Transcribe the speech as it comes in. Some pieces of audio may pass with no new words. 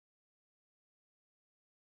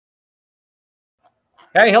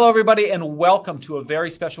Hey, hello, everybody, and welcome to a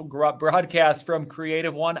very special broadcast from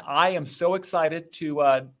Creative One. I am so excited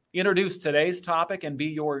to introduce today's topic and be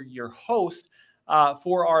your host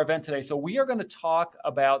for our event today. So we are going to talk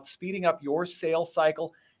about speeding up your sales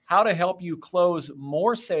cycle, how to help you close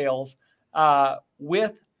more sales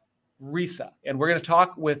with RISA. And we're going to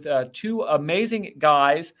talk with two amazing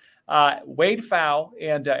guys, Wade Pfau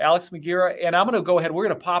and Alex Murguia. And I'm going to go ahead. We're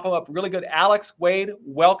going to pop them up really good. Alex, Wade,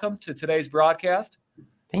 welcome to today's broadcast.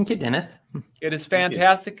 Thank you, Dennis. It is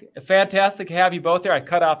fantastic to have you both there. I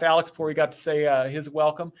cut off Alex before he got to say his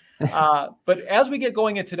welcome. But as we get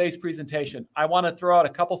going in today's presentation, I want to throw out a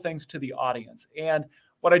couple things to the audience. And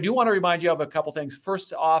what I do want to remind you of a couple things.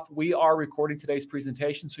 First off, we are recording today's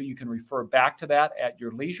presentation, so you can refer back to that at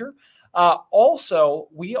your leisure. Also,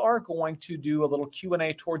 we are going to do a little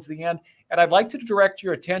Q&A towards the end, and I'd like to direct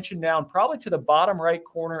your attention down probably to the bottom right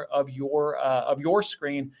corner of your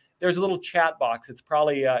screen. There's a little chat box. It's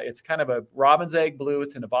probably it's kind of a robin's egg blue.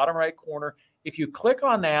 It's in the bottom right corner. If you click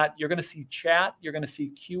on that, you're going to see chat. You're going to see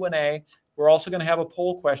Q&A. We're also going to have a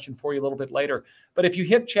poll question for you a little bit later. But if you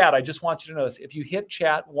hit chat, I just want you to know this. If you hit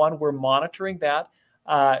chat, we're monitoring that.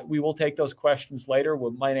 We will take those questions later.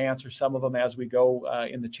 We might answer some of them as we go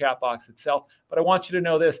in the chat box itself. But I want you to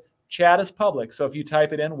know this. Chat is public. So if you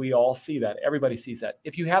type it in, we all see that. Everybody sees that.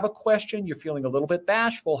 If you have a question, you're feeling a little bit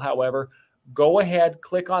bashful, however, go ahead,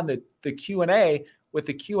 click on the Q&A. With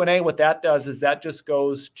the Q&A, what that does is that just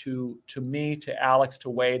goes to me, to Alex, to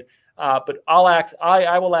Wade. But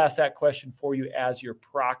I will ask that question for you as your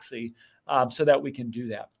proxy so that we can do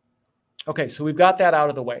that. Okay, so we've got that out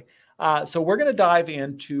of the way. So we're going to dive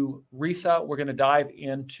into RISA. We're going to dive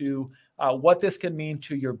into what this can mean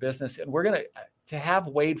to your business. And we're going to have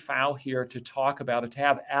Wade Pfau here to talk about it, to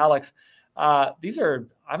have Alex. These are,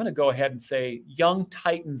 I'm going to go ahead and say, young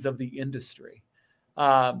titans of the industry.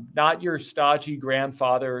 Not your stodgy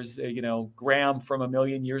grandfathers, Graham from a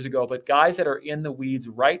million years ago, but guys that are in the weeds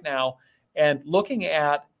right now and looking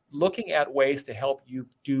at ways to help you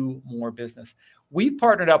do more business. We've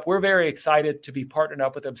partnered up. We're very excited to be partnered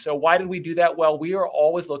up with them. So why did we do that? Well, we are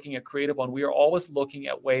always looking at Creative One. We are always looking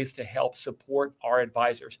at ways to help support our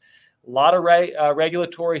advisors. A lot of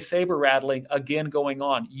regulatory saber rattling, again, going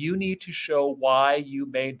on. You need to show why you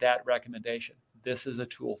made that recommendation. This is a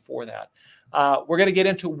tool for that. We're going to get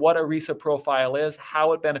into what a RISA profile is,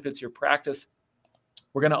 how it benefits your practice.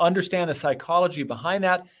 We're going to understand the psychology behind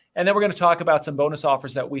that. And then we're going to talk about some bonus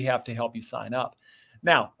offers that we have to help you sign up.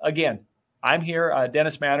 Now, again, I'm here,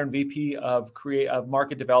 Dennis Mattern, VP of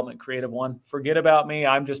Market Development, Creative One. Forget about me.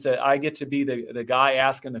 I get to be the guy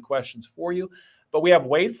asking the questions for you. But we have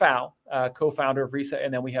Wade Pfau, co-founder of RISA,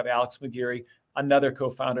 and then we have Alex Murguia, another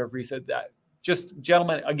co-founder of RISA. Just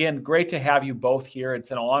gentlemen, again, great to have you both here.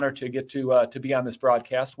 It's an honor to get to be on this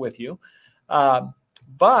broadcast with you. And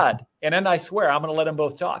then I swear I'm going to let them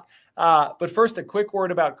both talk. But first, a quick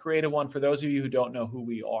word about Creative One for those of you who don't know who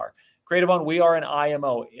we are. Creative One, we are an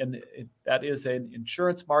IMO, and that is an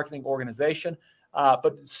insurance marketing organization.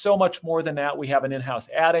 But so much more than that. We have an in-house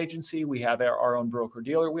ad agency. We have our own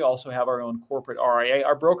broker-dealer. We also have our own corporate RIA.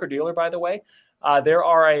 Our broker-dealer, by the way, their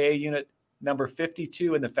RIA unit number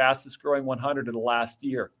 52 in the fastest growing 100 of the last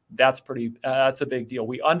year. That's a big deal.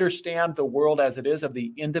 We understand the world as it is of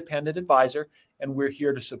the independent advisor, and we're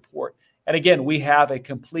here to support. And again, we have a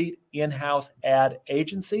complete in-house ad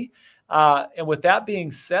agency. And with that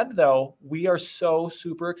being said, though, we are so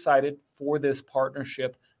super excited for this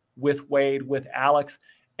partnership with Wade, with Alex.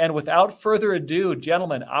 And without further ado,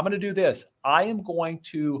 gentlemen, I'm going to do this. I am going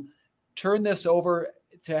to turn this over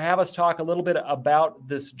to have us talk a little bit about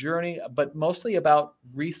this journey, but mostly about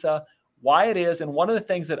RISA, why it is. And one of the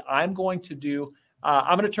things that I'm going to do,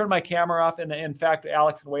 I'm going to turn my camera off. And in fact,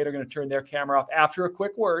 Alex and Wade are going to turn their camera off after a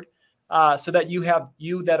quick word so that you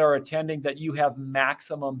that are attending, that you have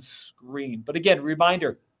maximum screen. But again,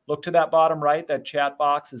 reminder, look to that bottom right, that chat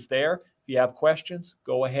box is there. If you have questions,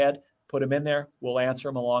 go ahead, put them in there. We'll answer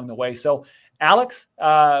them along the way. So Alex,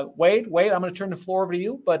 Wade, I'm going to turn the floor over to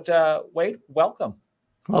you. But Wade, welcome.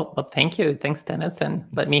 Well, thank you. Thanks, Dennis. And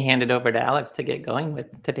let me hand it over to Alex to get going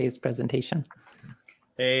with today's presentation.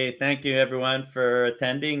 Hey, thank you, everyone, for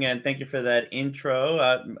attending. And thank you for that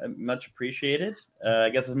intro. Much appreciated.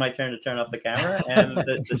 I guess it's my turn to turn off the camera and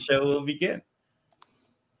the show will begin.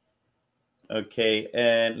 Okay,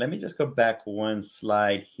 and let me just go back one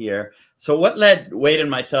slide here. So what led Wade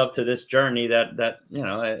and myself to this journey that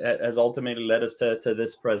has ultimately led us to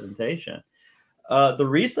this presentation? The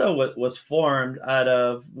RISA was formed out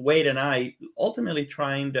of Wade and I ultimately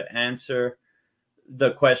trying to answer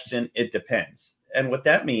the question, it depends. And what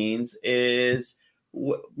that means is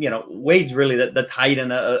Wade's really the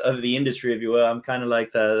titan of the industry, if you will. I'm kind of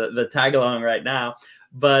like the tag along right now,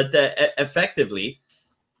 but effectively,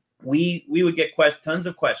 we would get tons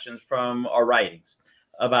of questions from our writings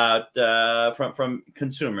about from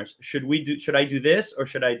consumers. Should I do this or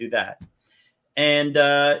should I do that? And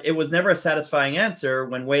it was never a satisfying answer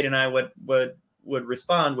when Wade and I would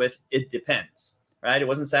respond with, it depends, right? It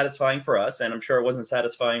wasn't satisfying for us, and I'm sure it wasn't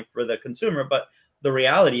satisfying for the consumer, but the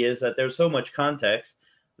reality is that there's so much context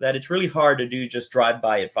that it's really hard to do just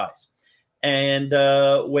drive-by advice. And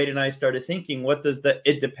Wade and I started thinking, what does the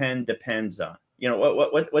it depends on?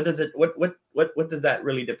 What does that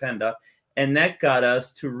really depend on? And that got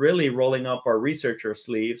us to really rolling up our researcher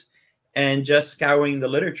sleeves and just scouring the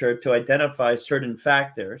literature to identify certain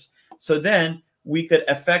factors. So then we could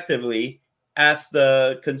effectively ask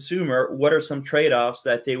the consumer what are some trade-offs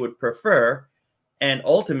that they would prefer. And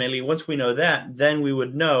ultimately, once we know that, then we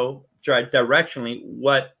would know directionally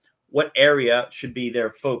what area should be their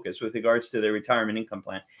focus with regards to their retirement income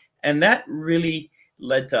plan. And that really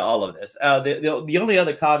led to all of this. The only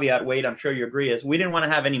other caveat, Wade, I'm sure you agree, is we didn't want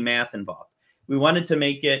to have any math involved. We wanted to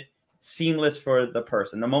make it seamless for the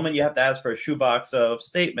person. The moment you have to ask for a shoebox of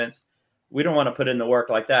statements, we don't want to put in the work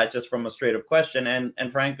like that just from a straight up question.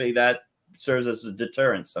 And frankly, that serves as a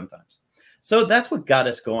deterrent sometimes. So that's what got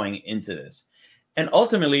us going into this. And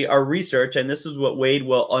ultimately, our research, and this is what Wade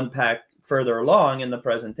will unpack further along in the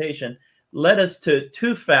presentation, led us to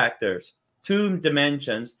two factors, two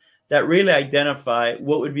dimensions that really identify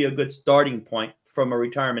what would be a good starting point from a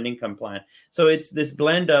retirement income plan. So it's this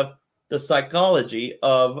blend of the psychology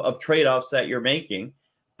of trade-offs that you're making,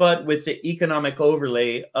 but with the economic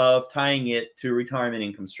overlay of tying it to retirement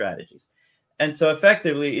income strategies. And so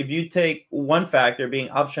effectively, if you take one factor being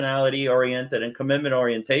optionality oriented and commitment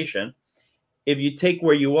orientation, if you take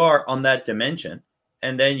where you are on that dimension,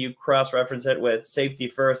 and then you cross-reference it with safety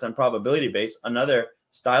first and probability based, another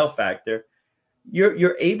style factor,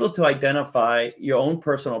 you're able to identify your own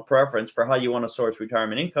personal preference for how you want to source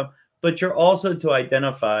retirement income, but you're also to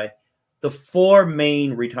identify the four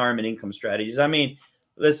main retirement income strategies. I mean,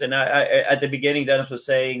 listen, at the beginning, Dennis was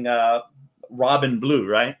saying Robin Blue,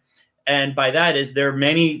 right? And by that is there are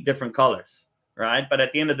many different colors, right? But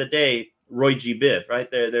at the end of the day, Roy G. Biv, right?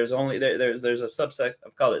 There's a subset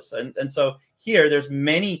of colors. And so here, there's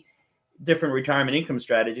many different retirement income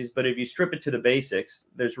strategies, but if you strip it to the basics,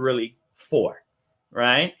 there's really four,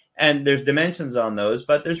 right? And there's dimensions on those,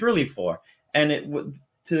 but there's really four. And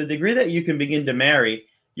to the degree that you can begin to marry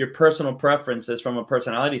your personal preferences from a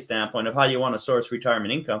personality standpoint of how you want to source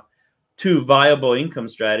retirement income to viable income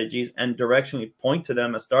strategies and directionally point to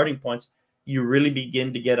them as starting points, you really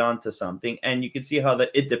begin to get onto something. And you can see how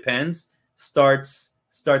the it depends starts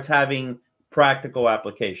having practical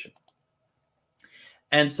application.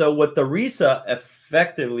 And so what the RISA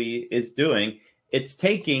effectively is doing, it's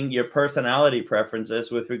taking your personality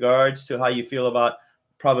preferences with regards to how you feel about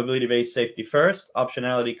probability-based safety first,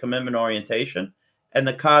 optionality, commitment orientation. And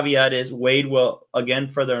the caveat is, Wade will, again,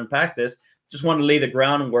 further unpack this. Just want to lay the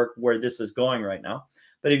groundwork where this is going right now.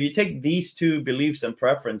 But if you take these two beliefs and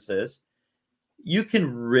preferences, you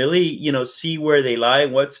can really, see where they lie,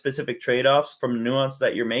 what specific trade-offs from nuance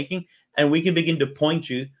that you're making, and we can begin to point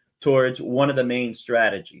you towards one of the main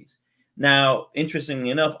strategies. Now, interestingly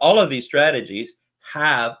enough, all of these strategies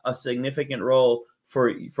have a significant role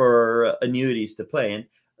for annuities to play in.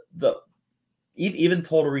 Even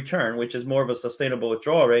total return, which is more of a sustainable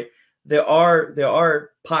withdrawal rate, there are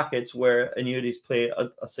pockets where annuities play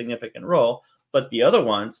a significant role, but the other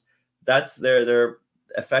ones, they're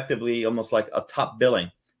effectively almost like a top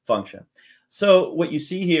billing function. So what you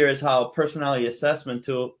see here is how a personality assessment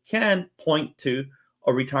tool can point to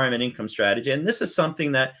a retirement income strategy. And this is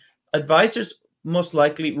something that advisors, most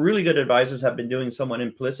likely really good advisors, have been doing somewhat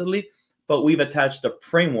implicitly, but we've attached a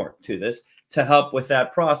framework to this to help with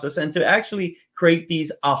that process and to actually create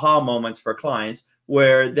these aha moments for clients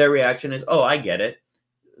where their reaction is, oh, I get it.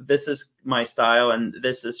 This is my style and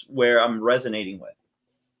this is where I'm resonating with.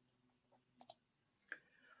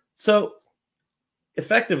 So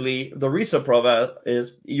effectively, the RISA profile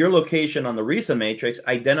is your location on the RISA matrix,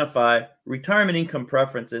 identify retirement income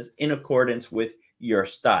preferences in accordance with your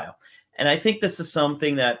style. And I think this is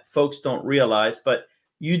something that folks don't realize, but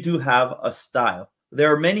you do have a style.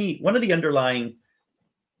 There are one of the underlying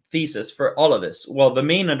thesis for all of this, well, the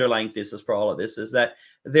main underlying thesis for all of this is that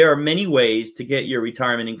there are many ways to get your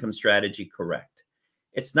retirement income strategy correct.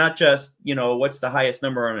 It's not just, what's the highest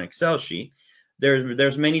number on an Excel sheet.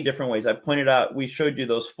 There's many different ways. I pointed out, we showed you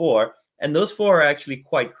those four, and those four are actually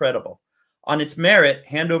quite credible. On its merit,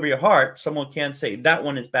 hand over your heart, someone can't say that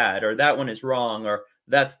one is bad or that one is wrong or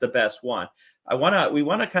that's the best one. we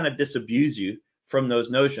want to kind of disabuse you from those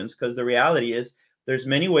notions, because the reality is there's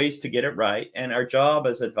many ways to get it right. And our job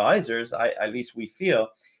as advisors, at least we feel,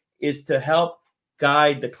 is to help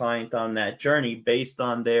guide the client on that journey based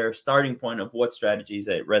on their starting point of what strategies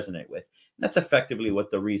they resonate with. And that's effectively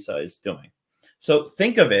what the RISA is doing. So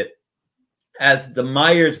think of it as the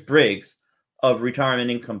Myers-Briggs of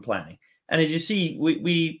retirement income planning. And as you see,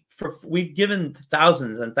 we've given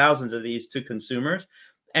thousands and thousands of these to consumers,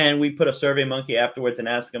 and we put a Survey Monkey afterwards and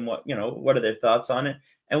ask them what are their thoughts on it.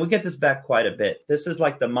 And we get this back quite a bit. This is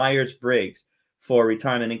like the Myers-Briggs for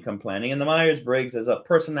retirement income planning. And the Myers-Briggs is a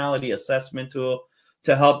personality assessment tool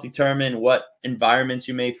to help determine what environments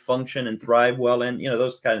you may function and thrive well in,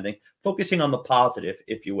 those kind of things, focusing on the positive,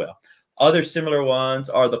 if you will. Other similar ones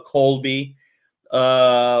are the Colby,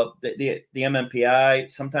 the MMPI,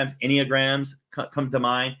 sometimes Enneagrams come to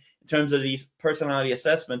mind in terms of these personality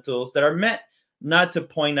assessment tools that are meant not to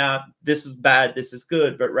point out this is bad, this is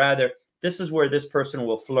good, but rather this is where this person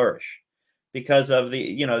will flourish. Because of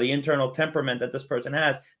the internal temperament that this person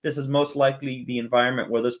has, this is most likely the environment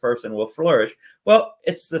where this person will flourish. Well,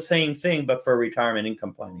 it's the same thing, but for retirement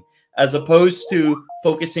income planning. As opposed to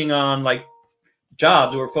focusing on like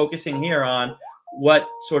jobs, we're focusing here on what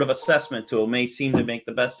sort of assessment tool may seem to make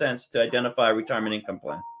the best sense to identify a retirement income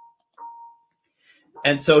plan.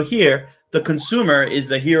 And so here, the consumer is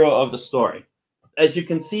the hero of the story. As you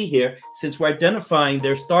can see here, since we're identifying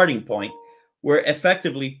their starting point, we're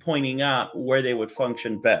effectively pointing out where they would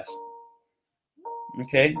function best.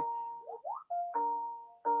 Okay.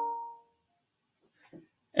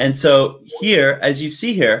 And so here, as you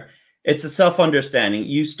see here, it's a self-understanding.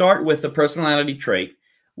 You start with the personality trait,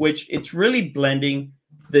 which it's really blending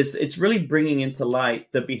this, it's really bringing into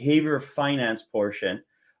light the behavior finance portion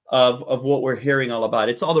of what we're hearing all about.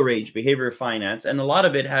 It's all the rage, behavior finance. And a lot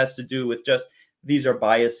of it has to do with just, these are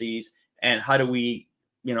biases and how do we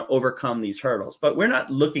overcome these hurdles. But we're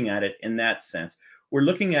not looking at it in that sense. We're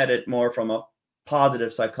looking at it more from a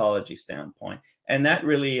positive psychology standpoint. And that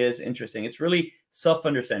really is interesting. It's really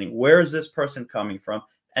self-understanding. Where is this person coming from?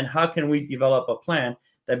 And how can we develop a plan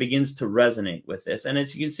that begins to resonate with this? And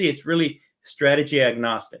as you can see, it's really strategy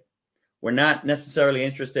agnostic. We're not necessarily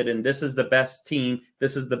interested in this is the best team,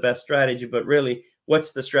 this is the best strategy, but really,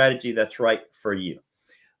 what's the strategy that's right for you?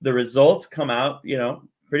 The results come out,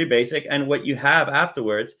 pretty basic. And what you have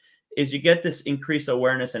afterwards is you get this increased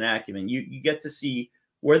awareness and acumen. You get to see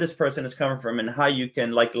where this person is coming from and how you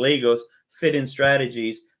can, like Legos, fit in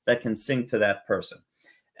strategies that can sync to that person.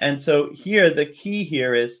 And so here, the key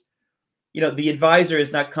here is, the advisor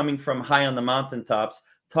is not coming from high on the mountaintops,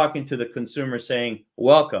 talking to the consumer saying,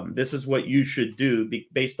 welcome, this is what you should do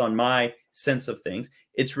based on my sense of things.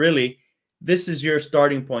 It's really, this is your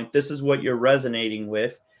starting point. This is what you're resonating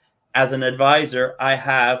with. As an advisor, I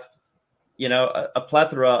have, a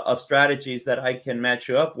plethora of strategies that I can match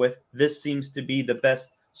you up with. This seems to be the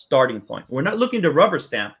best starting point. We're not looking to rubber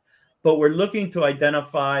stamp, but we're looking to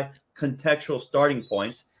identify contextual starting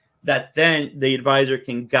points that then the advisor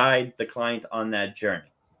can guide the client on that journey.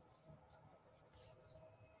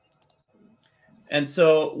 And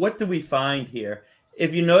so what do we find here?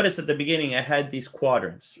 If you notice at the beginning, I had these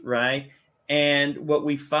quadrants, right? And what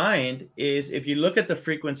we find is if you look at the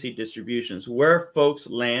frequency distributions, where folks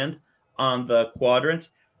land on the quadrants,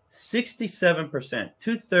 67%,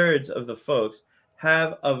 2/3 of the folks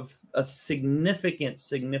have a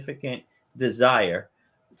significant desire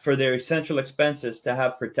for their essential expenses to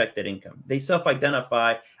have protected income. They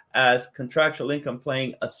self-identify as contractual income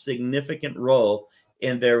playing a significant role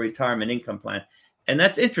in their retirement income plan. And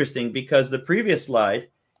that's interesting because the previous slide,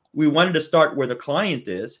 we wanted to start where the client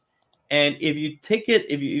is. And if you take it,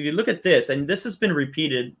 if you look at this, and this has been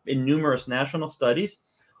repeated in numerous national studies,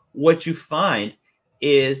 what you find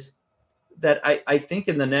is that I think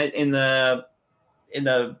in the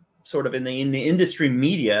industry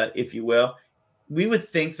media, if you will, we would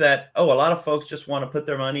think that, a lot of folks just want to put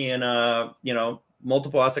their money in a,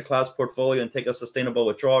 multiple asset class portfolio and take a sustainable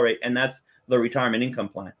withdrawal rate. And that's the retirement income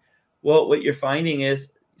plan. Well, what you're finding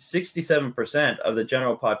is 67% of the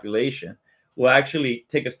general population will actually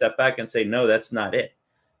take a step back and say, no, that's not it.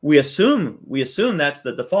 We assume that's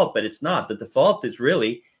the default, but it's not. The default is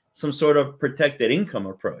really some sort of protected income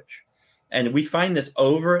approach. And we find this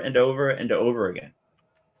over and over and over again.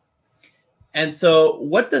 And so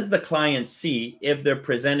what does the client see if they're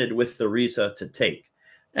presented with the RISA to take?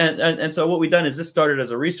 And so what we've done is this started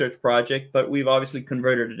as a research project, but we've obviously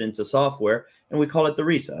converted it into software, and we call it the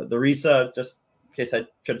RISA. The RISA, just in case I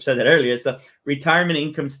should have said that earlier, it's a retirement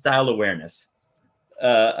income style awareness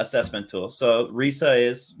assessment tool. So RISA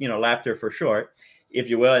is, laughter for short, if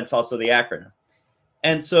you will. It's also the acronym.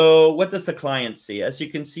 And so what does the client see? As you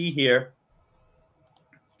can see here,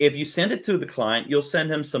 if you send it to the client, you'll send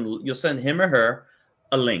him or her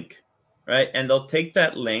a link, right? And they'll take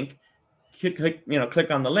that link,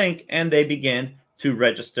 click on the link, and they begin to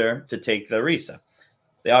register to take the RISA.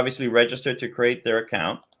 They obviously register to create their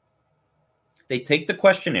account. They take the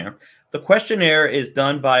questionnaire. The questionnaire is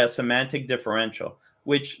done by a semantic differential,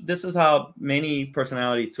 which this is how many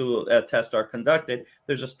personality tool tests are conducted.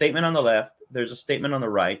 There's a statement on the left, there's a statement on the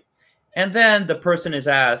right, and then the person is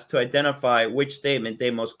asked to identify which statement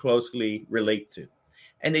they most closely relate to.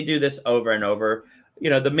 And they do this over and over.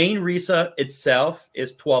 The main RISA itself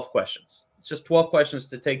is 12 questions. It's just 12 questions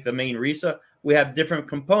to take the main RISA. We have different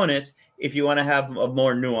components if you want to have a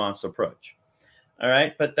more nuanced approach. All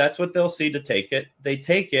right, but that's what they'll see to take it. They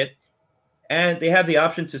take it, and they have the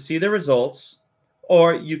option to see the results,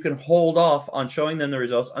 or you can hold off on showing them the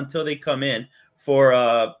results until they come in for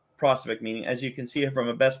a prospect meeting. As you can see from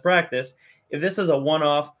a best practice, if this is a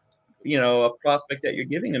one-off, a prospect that you're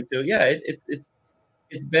giving them to, yeah, it's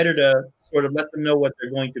better to sort of let them know what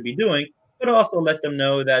they're going to be doing, but also let them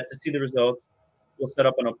know that to see the results, we'll set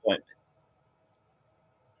up an appointment.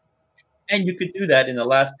 And you could do that in the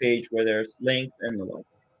last page where there's links and the like.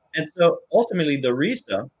 And so ultimately, the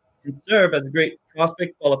RISA can serve as a great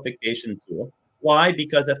prospect qualification tool. Why?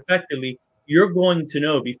 Because effectively, you're going to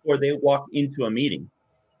know before they walk into a meeting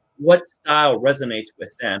what style resonates with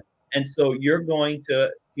them. And so you're going to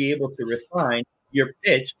be able to refine your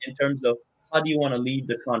pitch in terms of how do you want to lead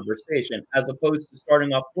the conversation, as opposed to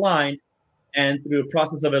starting off blind and through a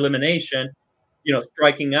process of elimination,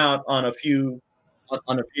 striking out on a few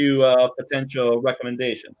potential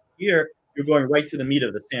recommendations. Here, you're going right to the meat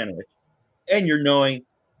of the sandwich, and you're knowing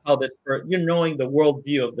you're knowing the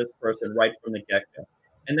worldview of this person right from the get-go,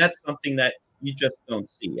 and that's something that you just don't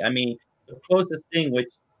see. I mean, the closest thing, which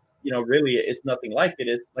really is nothing like it,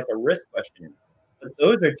 is like a risk questionnaire, but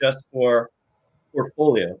those are just for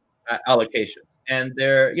portfolio allocations, and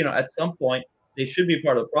they're at some point they should be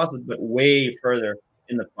part of the process, but way further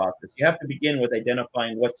in the process. You have to begin with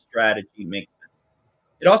identifying what strategy makes sense.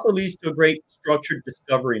 It also leads to a great structured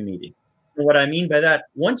discovery meeting. And what I mean by that,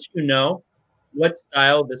 once you know what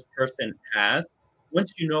style this person has,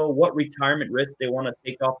 once you know what retirement risks they want to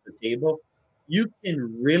take off the table, you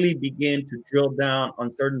can really begin to drill down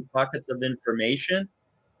on certain pockets of information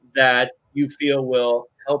that you feel will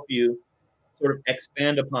help you sort of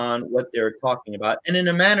expand upon what they're talking about, and in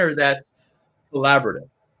a manner that's collaborative.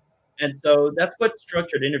 And so that's what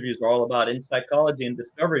structured interviews are all about. In psychology and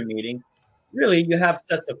discovery meetings, really you have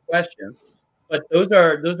sets of questions, but those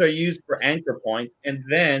are used for anchor points, and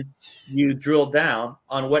then you drill down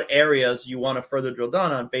on what areas you want to further drill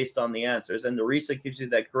down on based on the answers. And the RISA gives you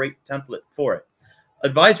that great template for it.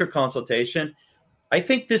 Advisor consultation, I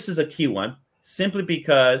think this is a key one, simply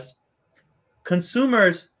because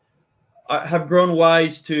consumers have grown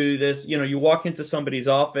wise to this. You walk into somebody's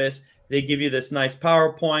office, they give you this nice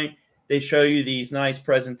PowerPoint, they show you these nice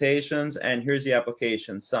presentations, and here's the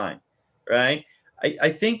application, sign, right?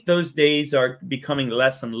 I think those days are becoming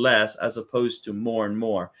less and less as opposed to more and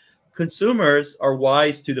more. Consumers are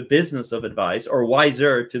wise to the business of advice, or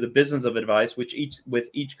wiser to the business of advice, with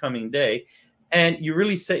each coming day. And you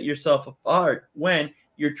really set yourself apart when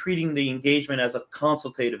you're treating the engagement as a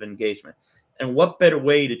consultative engagement. And what better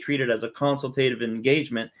way to treat it as a consultative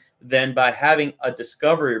engagement than by having a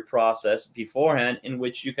discovery process beforehand in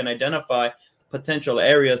which you can identify potential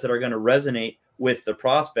areas that are going to resonate with the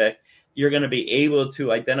prospect. You're going to be able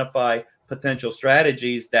to identify potential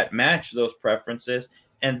strategies that match those preferences.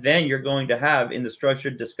 And then you're going to have in the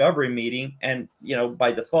structured discovery meeting, and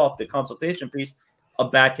by default, the consultation piece, a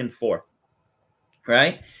back and forth,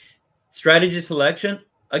 right? Strategy selection,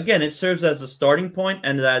 again, it serves as a starting point,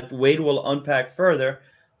 and that Wade will unpack further.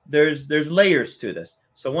 There's layers to this.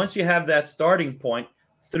 So once you have that starting point,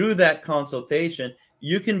 through that consultation,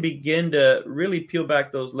 you can begin to really peel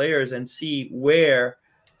back those layers and see where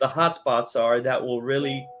the hot spots are that will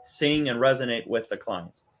really sing and resonate with the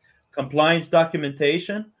clients. Compliance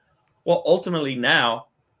documentation. Well, ultimately now,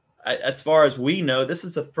 as far as we know, this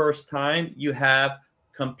is the first time you have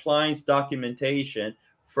compliance documentation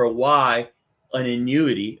for why an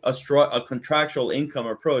annuity, a contractual income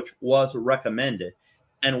approach was recommended.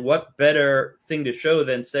 And what better thing to show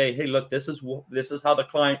than say, hey, look, this is how the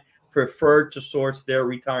client preferred to source their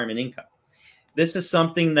retirement income. This is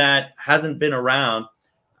something that hasn't been around,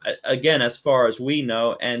 again, as far as we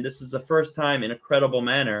know. And this is the first time in a credible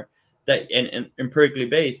manner that, and empirically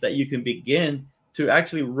based, that you can begin to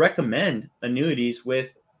actually recommend annuities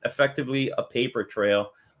with effectively a paper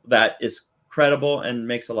trail that is credible and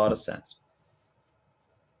makes a lot of sense.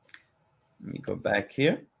 Let me go back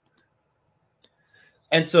here.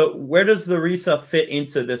 And so where does the RISA fit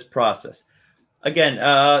into this process?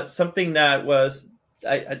 Again, something that was,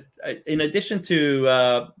 in addition to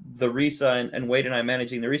the RISA and Wade and I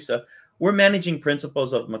managing the RISA, we're managing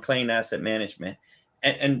principles of McLean Asset Management.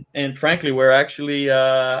 And frankly, we're actually,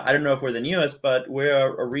 I don't know if we're the newest, but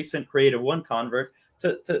we're a recent Creative One convert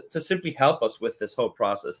to simply help us with this whole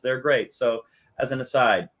process. They're great. So as an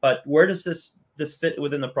aside, but where does this fit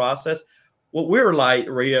within the process? What we're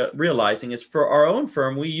realizing is for our own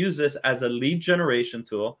firm, we use this as a lead generation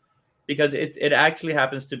tool because it actually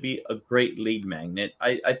happens to be a great lead magnet.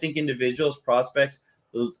 I think individuals, prospects,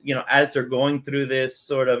 as they're going through this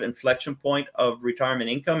sort of inflection point of retirement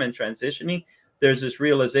income and transitioning, there's this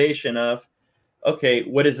realization of, okay,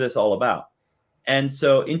 what is this all about? And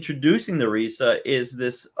so introducing the RISA is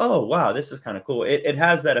this, oh, wow, this is kind of cool. It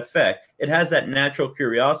has that effect. It has that natural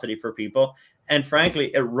curiosity for people. And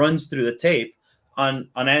frankly, it runs through the tape on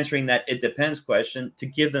answering that it depends question to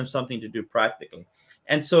give them something to do practically.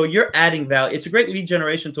 And so you're adding value. It's a great lead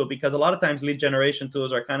generation tool because a lot of times lead generation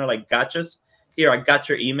tools are kind of like gotchas. Here, I got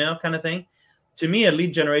your email kind of thing. To me, a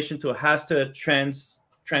lead generation tool has to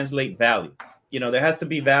translate value. There has to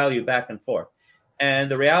be value back and forth. And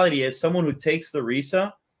the reality is someone who takes the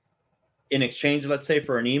RISA in exchange, let's say,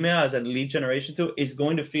 for an email as a lead generation tool is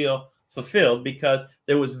going to feel fulfilled because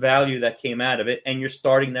there was value that came out of it. And you're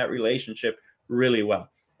starting that relationship really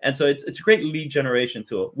well. And so it's a great lead generation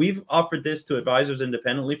tool. We've offered this to advisors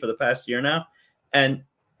independently for the past year now. And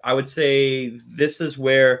I would say this is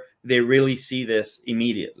where they really see this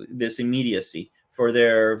immediacy for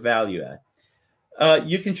their value add.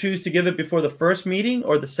 You can choose to give it before the first meeting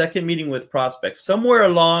or the second meeting with prospects. Somewhere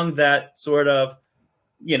along that sort of,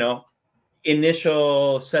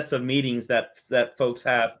 initial sets of meetings that folks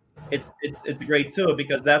have, it's a great tool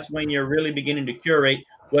because that's when you're really beginning to curate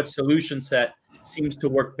what solution set seems to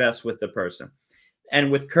work best with the person. And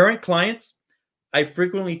with current clients, I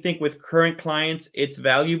frequently think with current clients, it's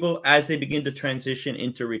valuable as they begin to transition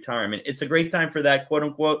into retirement. It's a great time for that quote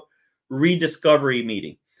unquote rediscovery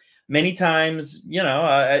meeting. Many times,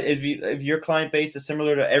 if your client base is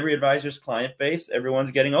similar to every advisor's client base,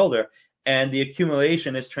 everyone's getting older and the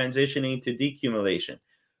accumulation is transitioning to decumulation.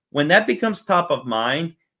 When that becomes top of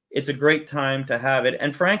mind, it's a great time to have it.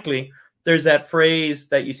 And frankly, there's that phrase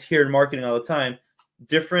that you hear in marketing all the time,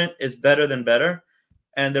 different is better than better.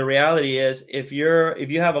 And the reality is if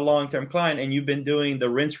you have a long-term client and you've been doing the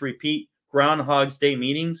rinse repeat Groundhog's Day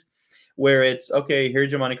meetings where it's, okay,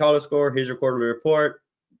 here's your Monte Carlo score, here's your quarterly report,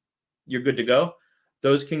 you're good to go.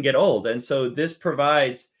 Those can get old. And so this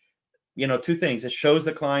provides, two things. It shows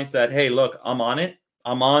the clients that, hey, look, I'm on it.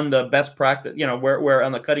 I'm on the best practice, we're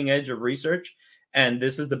on the cutting edge of research. And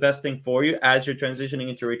this is the best thing for you as you're transitioning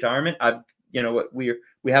into retirement. We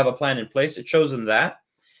have a plan in place. It shows them that.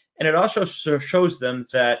 And it also shows them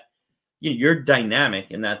that you're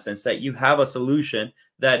dynamic in that sense, that you have a solution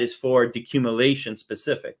that is for decumulation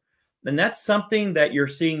specific. And that's something that you're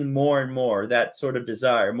seeing more and more, that sort of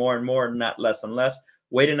desire, more and more, not less and less.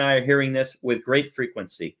 Wade and I are hearing this with great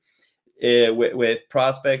frequency with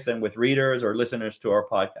prospects and with readers or listeners to our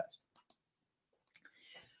podcast.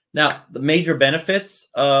 Now, the major benefits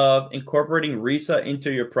of incorporating RISA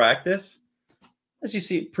into your practice, as you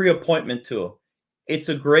see, pre-appointment tool. It's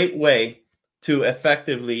a great way to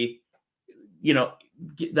effectively,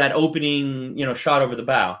 get that opening, shot over the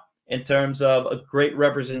bow in terms of a great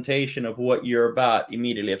representation of what you're about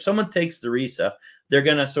immediately. If someone takes the RISA, they're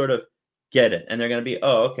going to sort of get it. And they're going to be,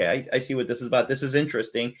 oh, okay, I see what this is about. This is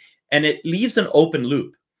interesting. And it leaves an open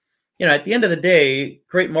loop. At the end of the day,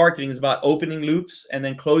 great marketing is about opening loops and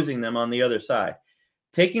then closing them on the other side.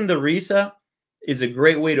 Taking the RISA is a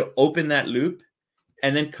great way to open that loop.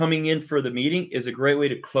 And then coming in for the meeting is a great way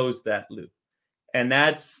to close that loop. And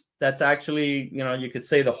that's actually, you could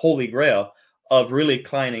say the holy grail of really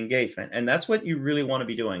client engagement. And that's what you really want to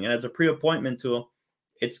be doing. And as a pre-appointment tool,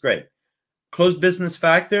 it's great. Close business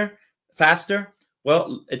faster.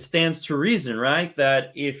 Well, it stands to reason, right?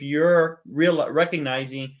 That if you're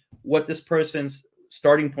recognizing what this person's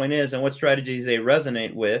starting point is and what strategies they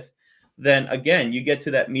resonate with, then again, you get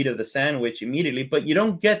to that meat of the sandwich immediately, but you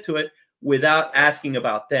don't get to it without asking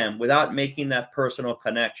about them, without making that personal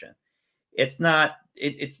connection. It's not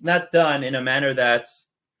done in a manner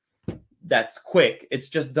that's quick. It's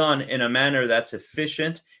just done in a manner that's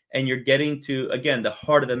efficient, and you're getting to, again, the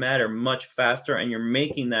heart of the matter much faster, and you're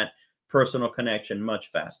making that personal connection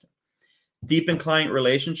much faster. Deepen client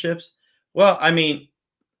relationships. Well,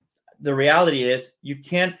 the reality is you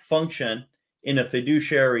can't function in a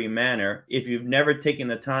fiduciary manner if you've never taken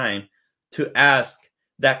the time to ask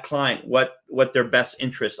that client what their best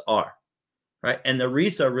interests are. right? And the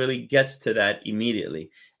RISA really gets to that immediately.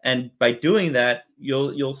 And by doing that,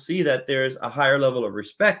 you'll see that there's a higher level of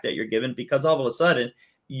respect that you're given, because all of a sudden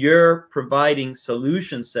you're providing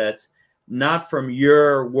solution sets not from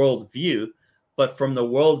your worldview, but from the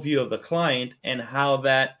worldview of the client and how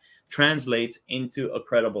that translates into a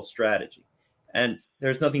credible strategy. And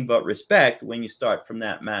there's nothing but respect when you start from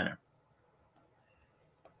that manner.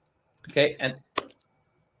 Okay, and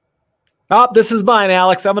this is mine,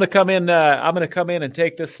 Alex. I'm going to come in. I'm going to come in and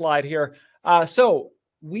take this slide here. So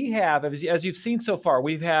we have, as you've seen so far,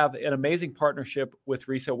 we have an amazing partnership with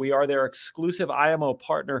RISA. We are their exclusive IMO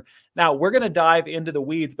partner. Now we're going to dive into the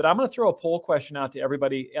weeds, but I'm going to throw a poll question out to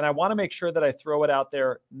everybody, and I want to make sure that I throw it out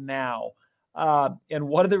there now. And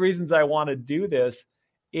one of the reasons I want to do this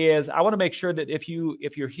is I want to make sure that if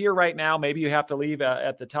you're here right now, maybe you have to leave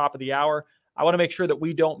at the top of the hour. I want to make sure that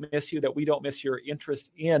we don't miss you, that we don't miss your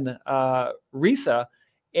interest in RISA.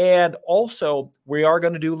 And also, we are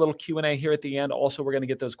going to do a little Q&A here at the end. Also, we're going to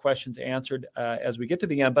get those questions answered as we get to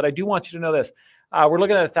the end. But I do want you to know this. We're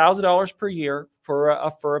looking at $1,000 per year for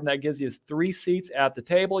a firm. That gives you 3 seats at the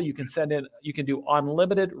table. You can do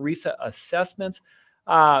unlimited RISA assessments.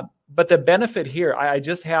 But the benefit here, I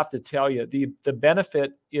just have to tell you, the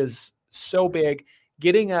benefit is so big.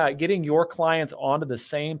 Getting your clients onto the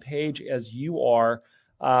same page as you are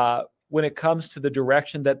when it comes to the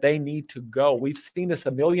direction that they need to go. We've seen this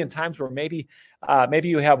a million times where maybe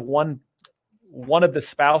you have one of the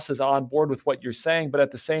spouses on board with what you're saying, but at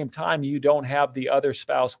the same time, you don't have the other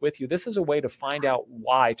spouse with you. This is a way to find out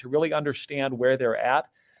why, to really understand where they're at.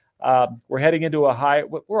 We're heading into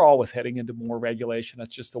we're always heading into more regulation.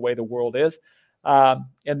 That's just the way the world is. And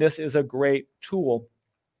this is a great tool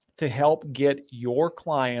to help get your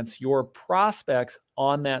clients, your prospects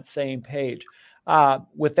on that same page.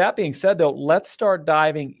 With that being said, though, let's start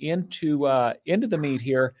diving into the meat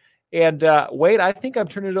here. And Wade, I think I'm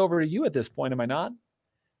turning it over to you at this point. Am I not?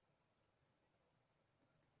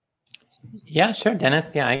 Yeah, sure,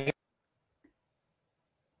 Dennis. Yeah,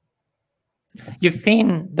 you've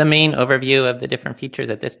seen the main overview of the different features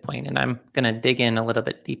at this point, and I'm going to dig in a little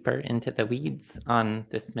bit deeper into the weeds on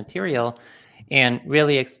this material and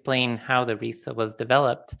really explain how the RISA was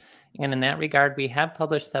developed. And in that regard, we have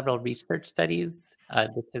published several research studies.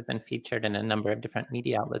 This has been featured in a number of different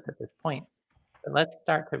media outlets at this point. But let's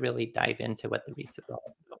start to really dive into what the RISA is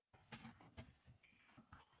all about.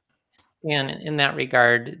 And in that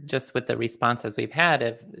regard, just with the responses we've had,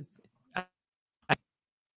 and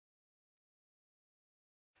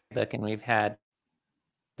we've had,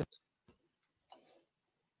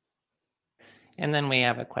 and then we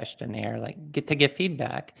have a questionnaire, like to give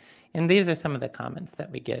feedback. And these are some of the comments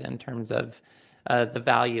that we get in terms of the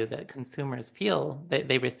value that consumers feel that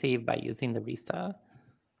they receive by using the RISA.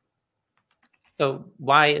 So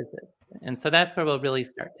why is it? And so that's where we'll really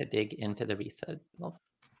start to dig into the RISA itself.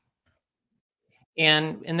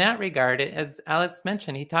 And in that regard, as Alex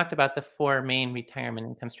mentioned, he talked about the 4 main retirement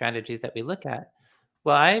income strategies that we look at.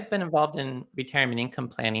 Well, I've been involved in retirement income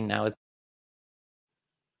planning now.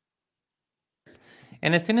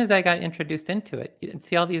 And as soon as I got introduced into it, you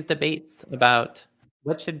see all these debates about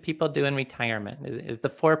what should people do in retirement? Is the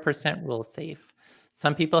 4% rule safe?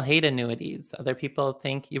 Some people hate annuities. Other people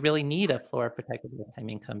think you really need a floor protected lifetime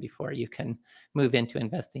income before you can move into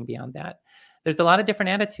investing beyond that. There's a lot of different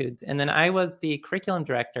attitudes. And then I was the curriculum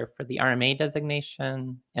director for the RMA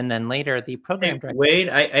designation, and then later the program director. Wade,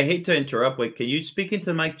 I hate to interrupt. Wade, can you speak into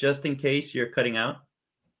the mic just in case you're cutting out?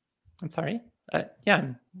 I'm sorry.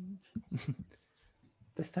 Yeah.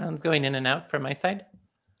 The sound's going in and out from my side.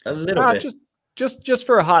 A little bit. Just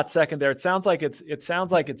for a hot second there. It sounds like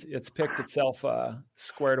it's picked itself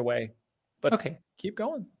squared away. But okay, keep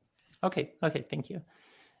going. Okay, thank you.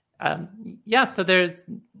 Yeah, so there's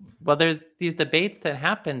these debates that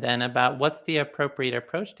happen then about what's the appropriate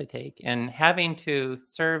approach to take, and having to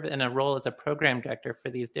serve in a role as a program director for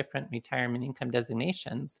these different retirement income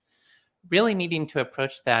designations, really needing to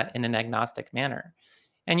approach that in an agnostic manner.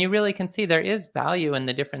 And you really can see there is value in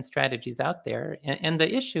the different strategies out there. And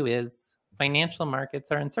the issue is financial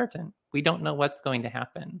markets are uncertain. We don't know what's going to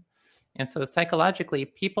happen. And so psychologically,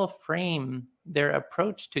 people frame their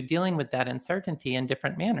approach to dealing with that uncertainty in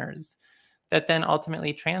different manners that then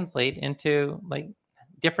ultimately translate into like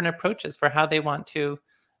different approaches for how they want to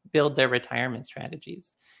build their retirement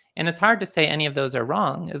strategies. And it's hard to say any of those are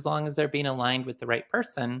wrong as long as they're being aligned with the right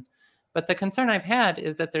person. But the concern I've had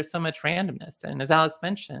is that there's so much randomness. And as Alex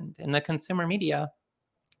mentioned, in the consumer media,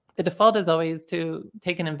 the default is always to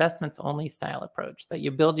take an investments only style approach, that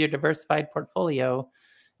you build your diversified portfolio.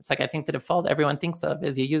 It's like, I think the default everyone thinks of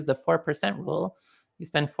is you use the 4% rule. You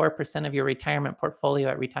spend 4% of your retirement portfolio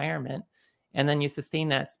at retirement. and then you sustain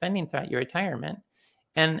that spending throughout your retirement.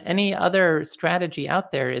 And any other strategy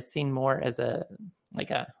out there is seen more as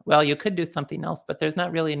well, you could do something else, but there's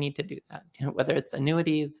not really a need to do that, whether it's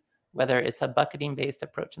annuities, whether it's a bucketing-based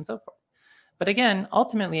approach, and so forth. But again,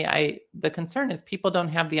 ultimately, the concern is people don't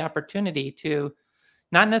have the opportunity to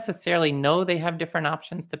not necessarily know they have different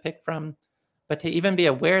options to pick from, but to even be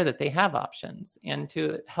aware that they have options and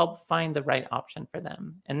to help find the right option for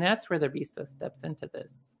them. And that's where the RISA steps into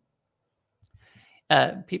this.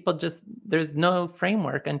 There's no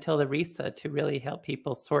framework until the RISA to really help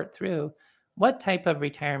people sort through what type of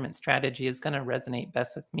retirement strategy is going to resonate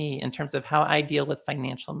best with me in terms of how I deal with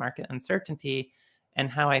financial market uncertainty and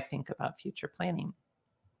how I think about future planning.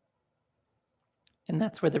 And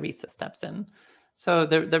that's where the RISA steps in. So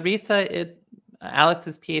the RISA,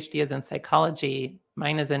 Alex's PhD is in psychology.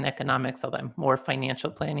 Mine is in economics, although I'm more financial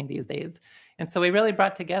planning these days. And so we really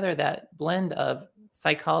brought together that blend of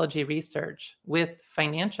psychology research with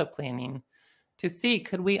financial planning to see,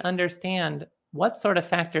 could we understand what sort of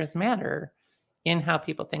factors matter in how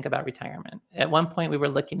people think about retirement? At one point, we were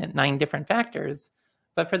looking at 9 different factors,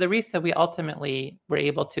 but for the RISA, we ultimately were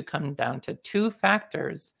able to come down to 2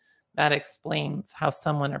 factors that explains how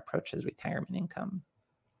someone approaches retirement income.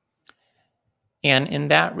 And in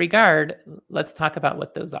that regard, let's talk about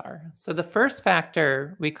what those are. So the first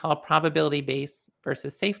factor we call probability-based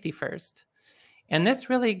versus safety-first. And this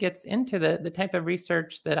really gets into the type of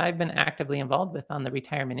research that I've been actively involved with on the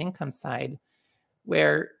retirement income side,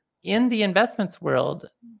 where in the investments world,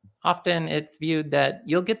 often it's viewed that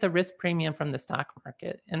you'll get the risk premium from the stock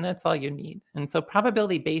market, and that's all you need. And so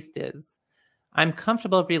probability-based is, I'm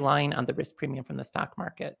comfortable relying on the risk premium from the stock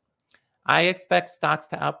market. I expect stocks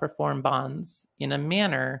to outperform bonds in a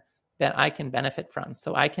manner that I can benefit from.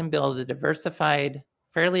 So I can build a diversified,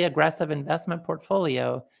 fairly aggressive investment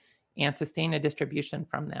portfolio and sustain a distribution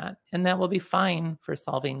from that. And that will be fine for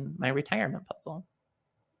solving my retirement puzzle.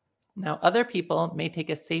 Now, other people may take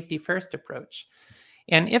a safety first approach.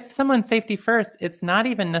 And if someone's safety first, it's not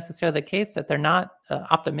even necessarily the case that they're not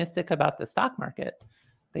optimistic about the stock market.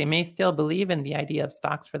 They may still believe in the idea of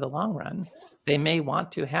stocks for the long run. They may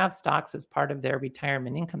want to have stocks as part of their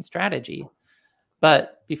retirement income strategy.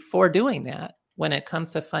 But before doing that, when it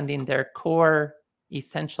comes to funding their core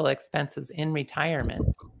essential expenses in retirement,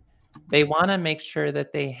 they want to make sure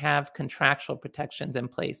that they have contractual protections in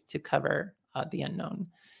place to cover the unknown,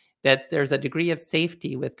 that there's a degree of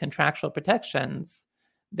safety with contractual protections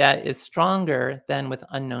that is stronger than with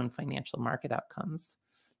unknown financial market outcomes.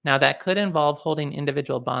 Now, that could involve holding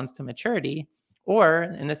individual bonds to maturity, or,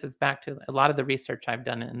 and this is back to a lot of the research I've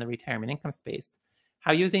done in the retirement income space,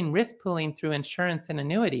 how using risk pooling through insurance and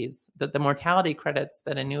annuities, that the mortality credits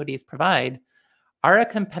that annuities provide are a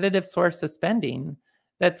competitive source of spending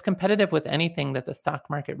that's competitive with anything that the stock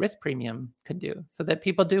market risk premium could do, so that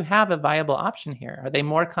people do have a viable option here. Are they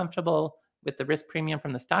more comfortable with the risk premium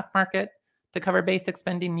from the stock market to cover basic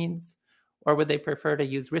spending needs, or would they prefer to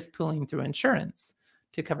use risk pooling through insurance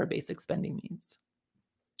to cover basic spending needs?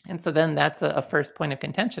 And so then that's a first point of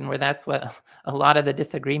contention, where that's what a lot of the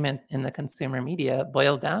disagreement in the consumer media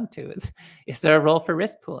boils down to is there a role for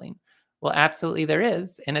risk pooling? Well, absolutely there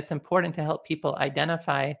is. And it's important to help people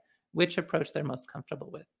identify which approach they're most comfortable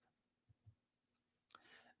with.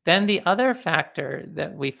 Then the other factor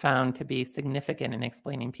that we found to be significant in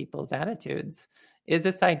explaining people's attitudes is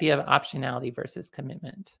this idea of optionality versus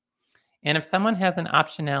commitment. And if someone has an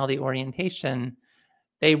optionality orientation,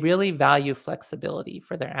 they really value flexibility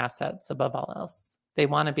for their assets above all else. They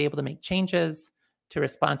want to be able to make changes, to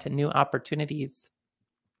respond to new opportunities,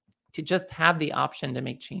 to just have the option to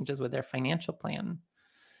make changes with their financial plan.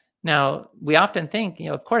 Now, we often think,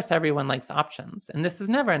 of course, everyone likes options, and this is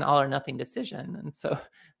never an all or nothing decision. And so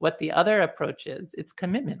what the other approach is, it's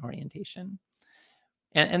commitment orientation.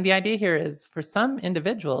 And the idea here is, for some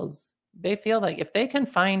individuals, they feel like if they can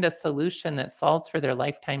find a solution that solves for their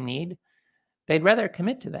lifetime need, they'd rather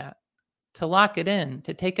commit to that, to lock it in,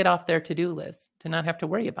 to take it off their to-do list, to not have to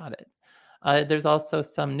worry about it. There's also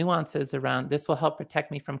some nuances around, this will help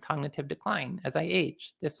protect me from cognitive decline as I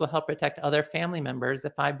age. This will help protect other family members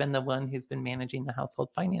if I've been the one who's been managing the household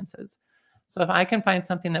finances. So if I can find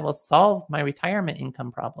something that will solve my retirement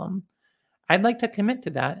income problem, I'd like to commit to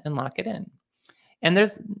that and lock it in. And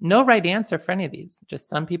there's no right answer for any of these. Just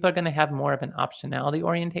some people are going to have more of an optionality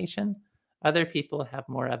orientation. Other people have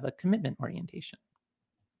more of a commitment orientation.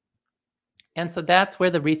 And so that's where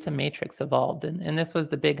the RISA matrix evolved. And this was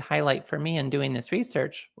the big highlight for me in doing this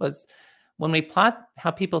research, was when we plot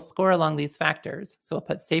how people score along these factors. So we'll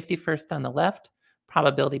put safety first on the left,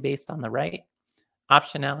 probability based on the right,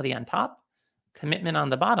 optionality on top, commitment on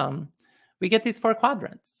the bottom. We get these 4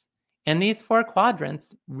 quadrants. And these 4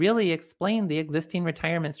 quadrants really explain the existing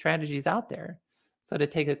retirement strategies out there. So to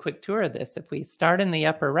take a quick tour of this, if we start in the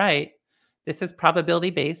upper right, this is probability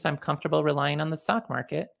based. I'm comfortable relying on the stock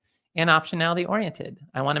market, and optionality oriented.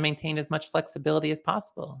 I want to maintain as much flexibility as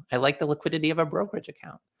possible. I like the liquidity of a brokerage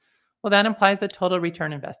account. Well, that implies a total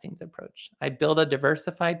return investing approach. I build a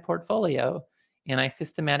diversified portfolio and I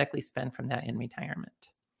systematically spend from that in retirement.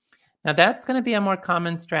 Now, that's going to be a more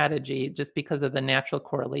common strategy just because of the natural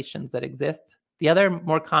correlations that exist. The other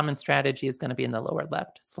more common strategy is going to be in the lower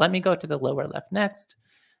left. So let me go to the lower left next.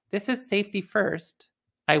 This is safety first.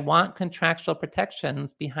 I want contractual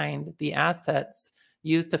protections behind the assets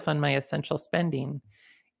used to fund my essential spending,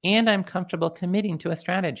 and I'm comfortable committing to a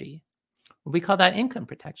strategy. We call that income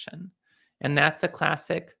protection. And that's the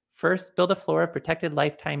classic first build a floor of protected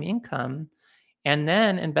lifetime income, and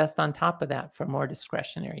then invest on top of that for more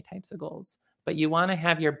discretionary types of goals. But you want to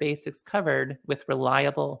have your basics covered with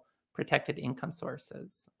reliable protected income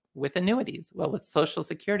sources, with annuities, well, with Social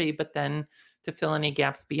Security, but then to fill any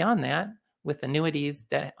gaps beyond that with annuities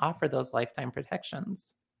that offer those lifetime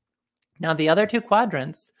protections. Now, the other 2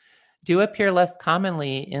 quadrants do appear less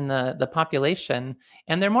commonly in the population,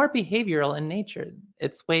 and they're more behavioral in nature.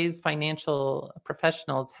 It's ways financial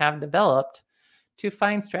professionals have developed to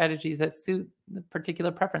find strategies that suit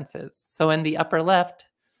particular preferences. So in the upper left,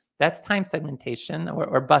 that's time segmentation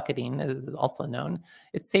or bucketing, as is also known.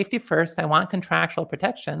 It's safety first. I want contractual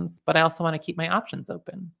protections, but I also want to keep my options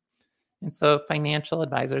open. And so financial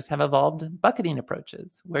advisors have evolved bucketing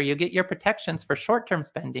approaches where you get your protections for short-term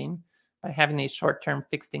spending by having these short-term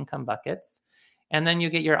fixed income buckets. And then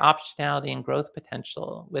you get your optionality and growth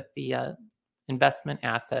potential with the investment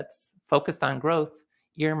assets focused on growth,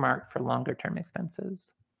 earmarked for longer-term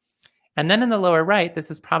expenses. And then in the lower right,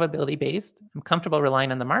 this is probability-based. I'm comfortable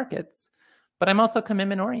relying on the markets, but I'm also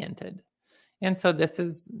commitment-oriented. And so this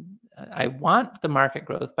is, I want the market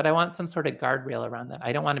growth, but I want some sort of guardrail around that.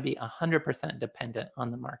 I don't want to be 100% dependent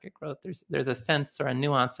on the market growth. There's a sense or a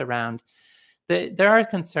nuance around there are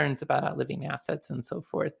concerns about outliving assets and so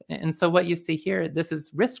forth. And so what you see here, this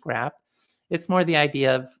is risk wrap. It's more the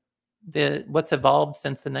idea of what's evolved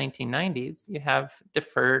since the 1990s. You have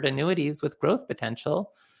deferred annuities with growth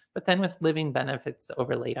potential, but then with living benefits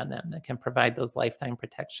overlaid on them that can provide those lifetime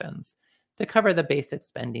protections to cover the basic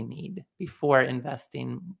spending need before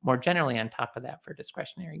investing more generally on top of that for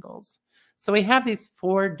discretionary goals. So we have these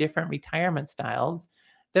 4 different retirement styles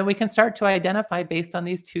that we can start to identify based on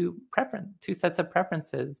these two sets of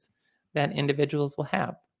preferences that individuals will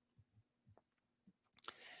have.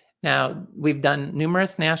 Now, we've done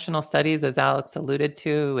numerous national studies, as Alex alluded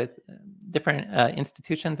to, with different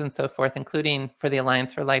institutions and so forth, including for the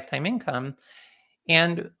Alliance for Lifetime Income.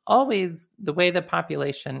 And always the way the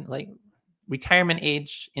population, like retirement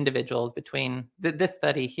age individuals between this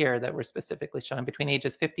study here that we're specifically showing between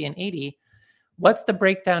ages 50 and 80, what's the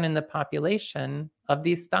breakdown in the population of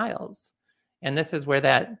these styles? And this is where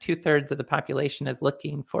that 2/3 of the population is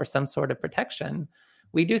looking for some sort of protection.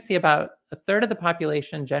 We do see about 1/3 of the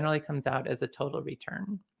population generally comes out as a total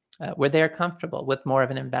return, where they're comfortable with more of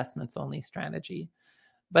an investments-only strategy.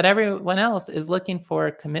 But everyone else is looking for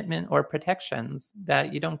commitment or protections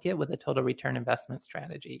that you don't get with a total return investment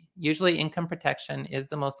strategy. Usually income protection is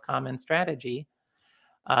the most common strategy,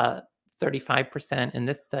 35% in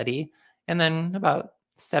this study, and then about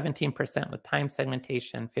 17% with time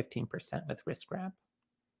segmentation, 15% with risk wrap.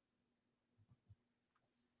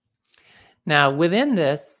 Now, within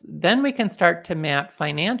this, then we can start to map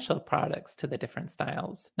financial products to the different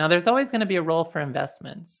styles. Now, there's always going to be a role for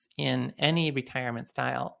investments in any retirement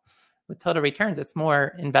style. With total returns, it's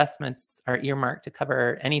more investments are earmarked to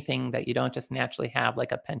cover anything that you don't just naturally have,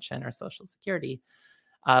 like a pension or Social Security.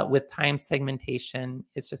 With time segmentation,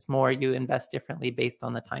 it's just more you invest differently based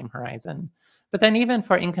on the time horizon. But then even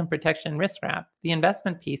for income protection risk wrap, the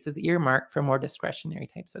investment piece is earmarked for more discretionary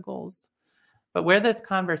types of goals. But where this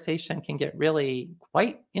conversation can get really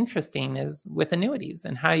quite interesting is with annuities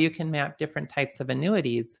and how you can map different types of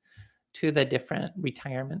annuities to the different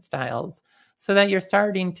retirement styles so that you're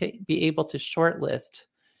starting to be able to shortlist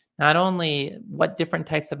not only what different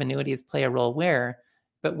types of annuities play a role where,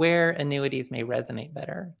 but where annuities may resonate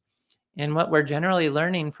better. And what we're generally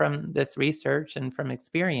learning from this research and from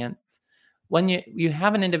experience, when you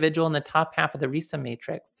have an individual in the top half of the RISA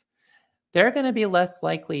matrix, they're going to be less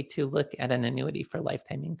likely to look at an annuity for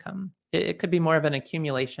lifetime income. It could be more of an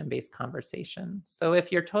accumulation-based conversation. So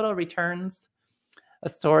if your total returns a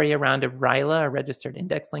story around a RILA, a registered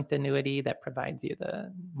index-linked annuity that provides you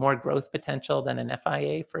the more growth potential than an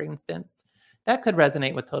FIA, for instance, that could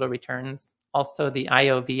resonate with total returns. Also, the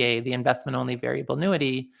IOVA, the investment-only variable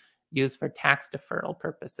annuity, used for tax deferral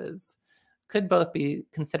purposes could both be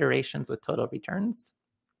considerations with total returns.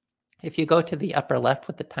 If you go to the upper left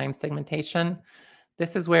with the time segmentation,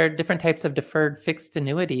 this is where different types of deferred fixed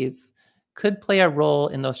annuities could play a role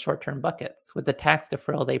in those short-term buckets. With the tax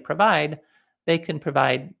deferral they can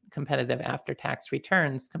provide competitive after-tax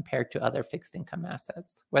returns compared to other fixed income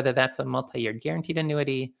assets, whether that's a multi-year guaranteed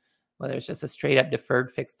annuity, whether it's just a straight-up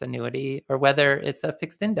deferred fixed annuity, or whether it's a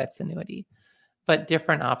fixed index annuity, but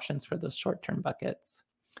different options for those short-term buckets.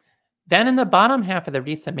 Then in the bottom half of the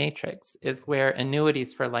RISA matrix is where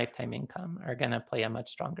annuities for lifetime income are going to play a much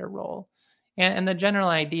stronger role. And the general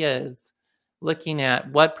idea is looking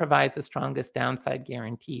at what provides the strongest downside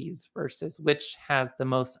guarantees versus which has the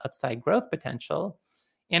most upside growth potential.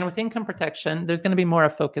 And with income protection, there's going to be more a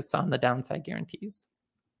focus on the downside guarantees.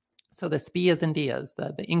 So the SPIAs and DIAs,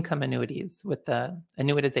 the income annuities with the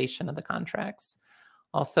annuitization of the contracts.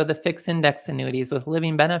 Also the fixed index annuities with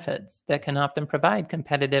living benefits that can often provide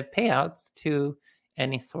competitive payouts to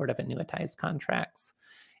any sort of annuitized contracts.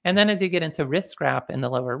 And then as you get into risk wrap in the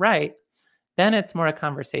lower right, then it's more a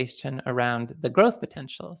conversation around the growth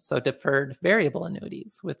potential. So deferred variable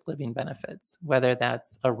annuities with living benefits, whether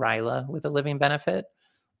that's a RILA with a living benefit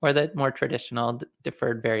or the more traditional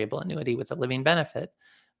deferred variable annuity with a living benefit.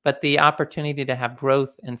 But the opportunity to have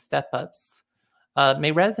growth and step-ups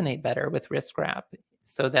may resonate better with risk wrap,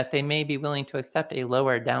 so that they may be willing to accept a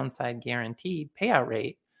lower downside guaranteed payout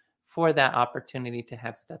rate for that opportunity to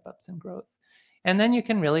have step-ups and growth. And then you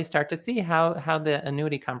can really start to see how the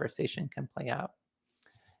annuity conversation can play out.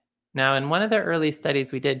 Now, in one of the early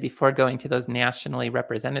studies we did before going to those nationally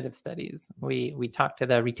representative studies, we talked to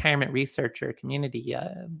the retirement researcher community,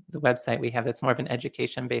 the website we have that's more of an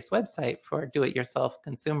education-based website for do-it-yourself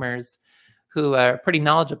consumers who are pretty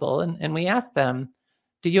knowledgeable. And we asked them,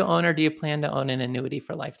 do you own or do you plan to own an annuity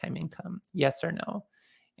for lifetime income? Yes or no?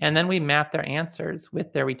 And then we mapped their answers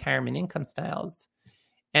with their retirement income styles.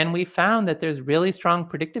 And we found that there's really strong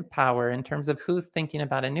predictive power in terms of who's thinking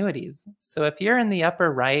about annuities. So if you're in the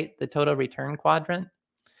upper right, the total return quadrant,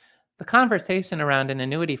 the conversation around an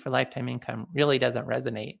annuity for lifetime income really doesn't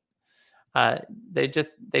resonate.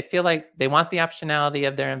 They feel like they want the optionality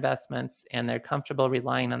of their investments and they're comfortable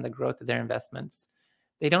relying on the growth of their investments.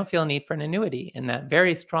 They don't feel a need for an annuity. In that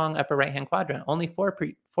very strong upper right-hand quadrant, only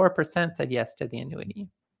 4% said yes to the annuity.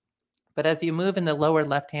 But as you move in the lower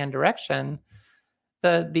left-hand direction,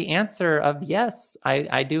 the answer of yes,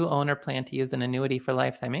 I do own or plan to use an annuity for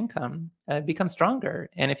lifetime income becomes stronger.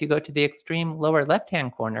 And if you go to the extreme lower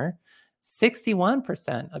left-hand corner,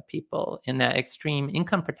 61% of people in that extreme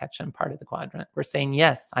income protection part of the quadrant were saying,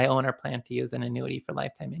 yes, I own or plan to use an annuity for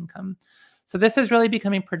lifetime income. So this is really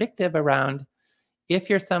becoming predictive around if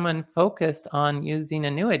you're someone focused on using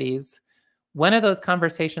annuities, when are those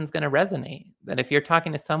conversations going to resonate? That if you're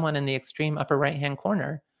talking to someone in the extreme upper right-hand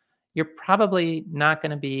corner, you're probably not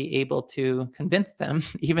going to be able to convince them,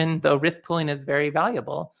 even though risk pooling is very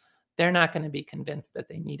valuable, they're not going to be convinced that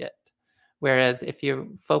they need it. Whereas if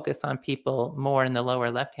you focus on people more in the lower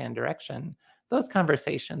left-hand direction, those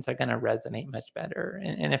conversations are going to resonate much better.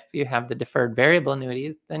 And if you have the deferred variable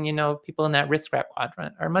annuities, then you know people in that risk wrap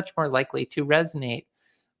quadrant are much more likely to resonate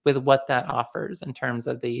with what that offers in terms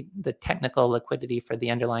of the technical liquidity for the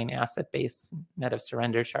underlying asset base, net of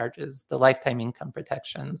surrender charges, the lifetime income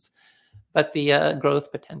protections, but the growth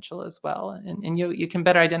potential as well. And you can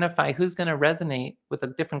better identify who's going to resonate with a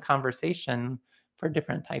different conversation for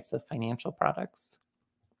different types of financial products.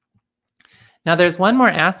 Now, there's one more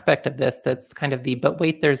aspect of this that's kind of but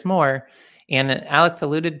wait, there's more. And Alex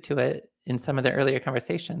alluded to it in some of the earlier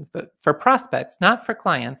conversations, but for prospects, not for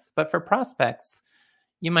clients, but for prospects,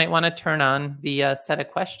 you might want to turn on the set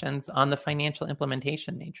of questions on the financial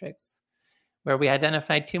implementation matrix, where we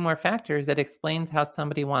identified 2 more factors that explains how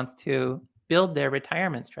somebody wants to build their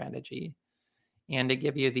retirement strategy. And to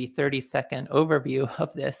give you the 30-second overview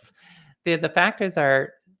of this, the factors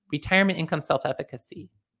are retirement income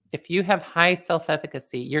self-efficacy. If you have high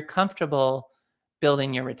self-efficacy, you're comfortable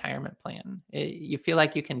building your retirement plan. You feel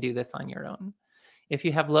like you can do this on your own. If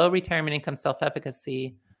you have low retirement income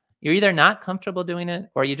self-efficacy, you're either not comfortable doing it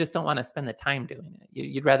or you just don't want to spend the time doing it.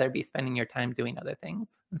 You'd rather be spending your time doing other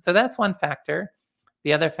things. And so that's one factor.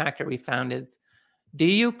 The other factor we found is, do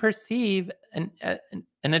you perceive an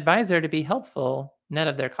advisor to be helpful net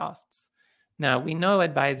of their costs? Now, we know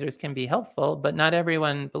advisors can be helpful, but not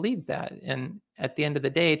everyone believes that. And at the end of the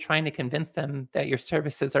day, trying to convince them that your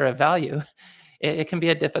services are of value, it can be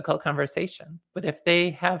a difficult conversation. But if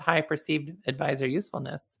they have high perceived advisor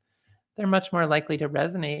usefulness, they're much more likely to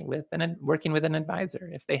resonate with working with an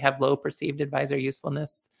advisor. If they have low perceived advisor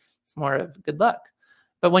usefulness, it's more of good luck.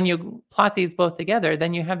 But when you plot these both together,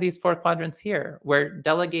 then you have these 4 quadrants here, where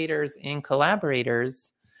delegators and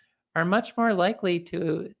collaborators are much more likely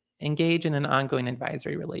to engage in an ongoing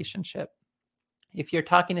advisory relationship. If you're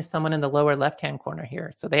talking to someone in the lower left-hand corner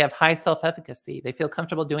here, so they have high self-efficacy, they feel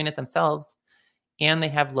comfortable doing it themselves, and they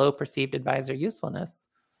have low perceived advisor usefulness,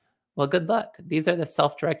 well, good luck. These are the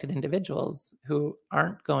self-directed individuals who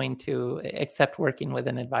aren't going to accept working with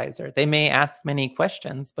an advisor. They may ask many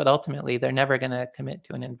questions, but ultimately they're never going to commit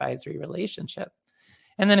to an advisory relationship.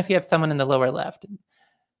 And then if you have someone in the lower left,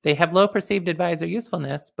 they have low perceived advisor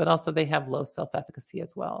usefulness, but also they have low self-efficacy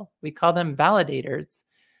as well. We call them validators.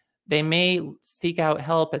 They may seek out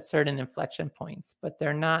help at certain inflection points, but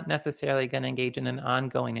they're not necessarily going to engage in an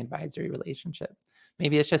ongoing advisory relationship.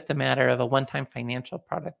 Maybe it's just a matter of a one-time financial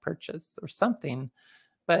product purchase or something,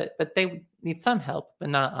 but they need some help, but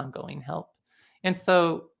not ongoing help. And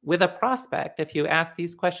so with a prospect, if you ask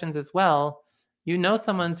these questions as well, you know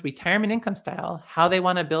someone's retirement income style, how they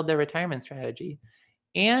want to build their retirement strategy,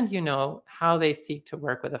 and you know how they seek to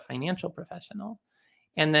work with a financial professional.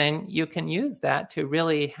 And then you can use that to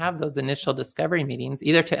really have those initial discovery meetings,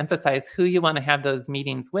 either to emphasize who you want to have those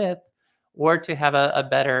meetings with, or to have a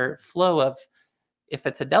better flow of, if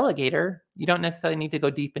it's a delegator, you don't necessarily need to go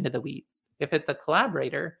deep into the weeds. If it's a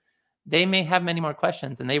collaborator, they may have many more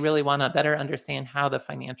questions and they really want to better understand how the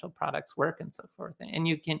financial products work and so forth. And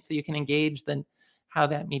you can engage how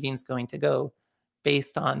that meeting's going to go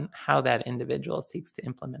based on how that individual seeks to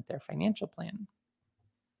implement their financial plan.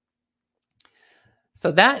 So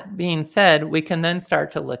that being said, we can then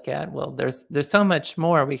start to look at, well, there's so much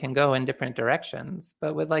more we can go in different directions,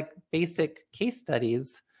 but with like basic case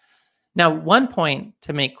studies. Now, one point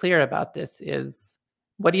to make clear about this is,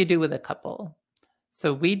 what do you do with a couple?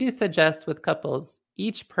 So we do suggest with couples,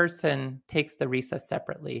 each person takes the RISA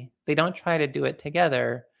separately. They don't try to do it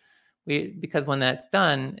together, because when that's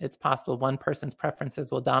done, it's possible one person's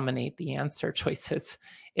preferences will dominate the answer choices.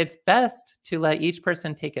 It's best to let each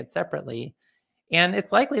person take it separately. And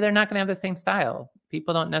it's likely they're not going to have the same style.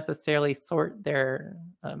 People don't necessarily sort their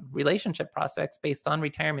relationship prospects based on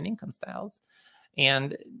retirement income styles.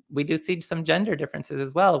 And we do see some gender differences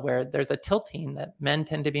as well, where there's a tilting that men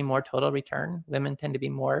tend to be more total return, women tend to be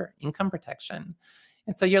more income protection.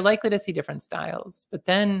 And so you're likely to see different styles. But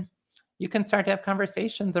then you can start to have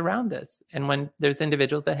conversations around this. And when there's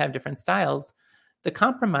individuals that have different styles, the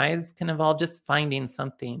compromise can involve just finding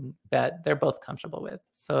something that they're both comfortable with.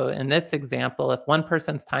 So in this example, if one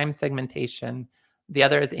person's time segmentation, the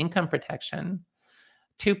other is income protection,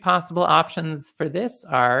 2 possible options for this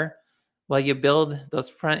are, well, you build those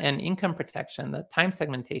front-end income protection, the time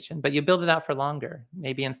segmentation, but you build it out for longer.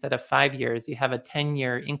 Maybe instead of 5 years, you have a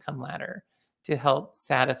 10-year income ladder to help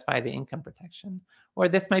satisfy the income protection. Or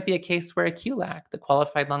this might be a case where a QLAC, the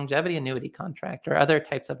qualified longevity annuity contract, or other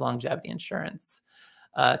types of longevity insurance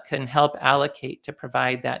can help allocate to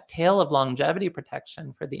provide that tail of longevity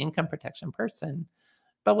protection for the income protection person,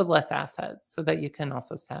 but with less assets, so that you can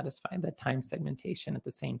also satisfy the time segmentation at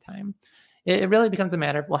the same time. It really becomes a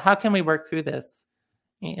matter of, well, how can we work through this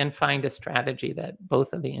and find a strategy that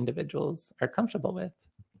both of the individuals are comfortable with?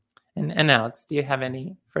 And Alex, do you have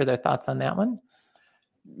any further thoughts on that one?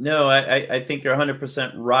 No, I think you're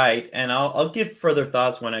 100% right. And I'll give further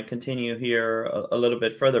thoughts when I continue here a little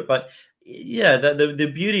bit further. But yeah,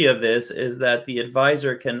 the beauty of this is that the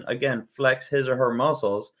advisor can, again, flex his or her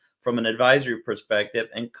muscles from an advisory perspective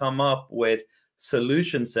and come up with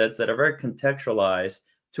solution sets that are very contextualized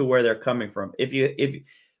to where they're coming from. If you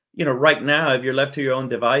know, right now, if you're left to your own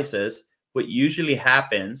devices, what usually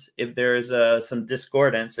happens if there's some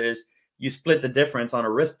discordance is you split the difference on a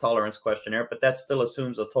risk tolerance questionnaire, but that still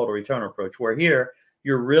assumes a total return approach, where here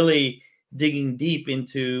you're really digging deep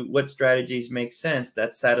into what strategies make sense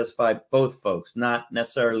that satisfy both folks, not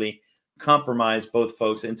necessarily compromise both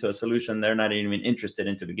folks into a solution they're not even interested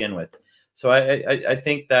in to begin with. So I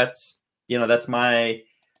think that's, you know, that's my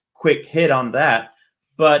quick hit on that.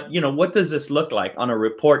 But, you know, what does this look like on a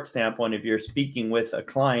report standpoint if you're speaking with a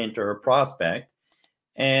client or a prospect?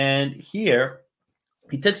 And here,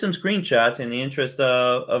 he took some screenshots in the interest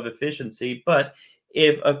of efficiency. But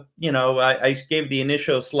if, you know, I gave the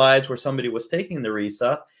initial slides where somebody was taking the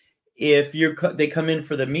RISA. If they come in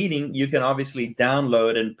for the meeting, you can obviously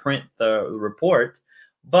download and print the report.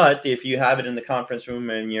 But if you have it in the conference room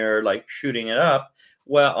and you're like shooting it up,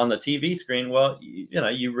 well, on the TV screen, well, you know,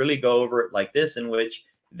 you really go over it like this, in which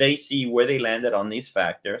they see where they landed on these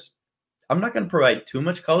factors. I'm not going to provide too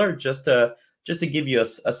much color, just to give you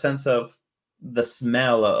a sense of the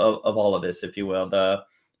smell of all of this, if you will, the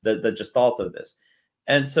gestalt of this.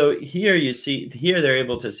 And so here you see, here they're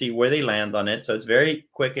able to see where they land on it. So it's very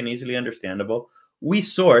quick and easily understandable. we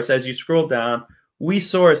source, as you scroll down, we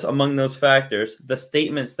source among those factors the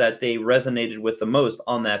statements that they resonated with the most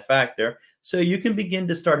on that factor. So you can begin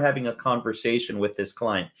to start having a conversation with this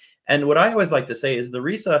client. And what I always like to say is the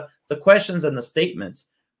RISA, the questions and the statements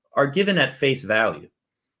are given at face value.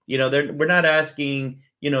 You know, we're not asking,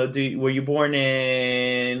 you know, were you born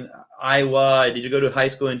in Iowa? Did you go to high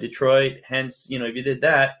school in Detroit? Hence, you know, if you did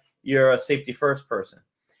that, you're a safety first person.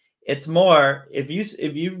 It's more, if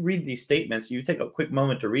you read these statements, you take a quick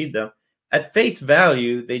moment to read them, at face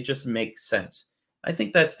value, they just make sense. I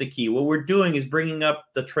think that's the key. What we're doing is bringing up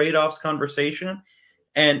the trade-offs conversation,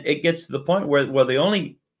 and it gets to the point where, well, the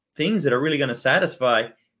only things that are really going to satisfy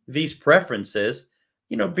these preferences,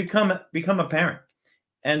 you know, become apparent.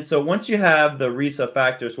 And so once you have the RISA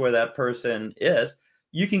factors where that person is,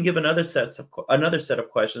 you can give another set of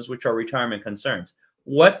questions, which are retirement concerns.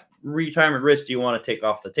 What retirement risk do you want to take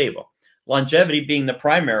off the table? Longevity being the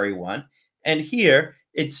primary one. And here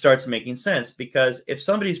it starts making sense, because if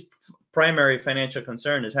somebody's primary financial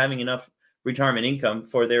concern is having enough retirement income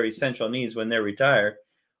for their essential needs when they're retired,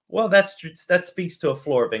 well, that speaks to a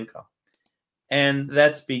floor of income. And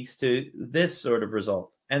that speaks to this sort of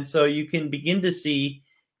result. And so you can begin to see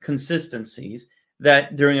consistencies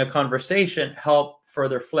that during a conversation help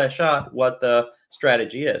further flesh out what the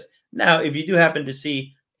strategy is. Now, if you do happen to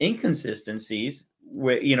see inconsistencies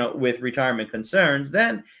with retirement concerns,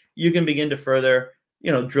 then you can begin to further,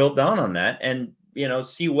 drill down on that and,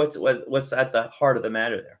 see what's at the heart of the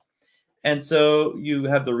matter there. And so you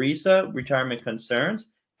have the RISA, retirement concerns,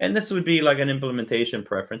 and this would be like an implementation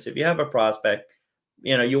preference. If you have a prospect,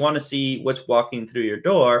 you want to see what's walking through your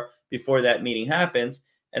door before that meeting happens,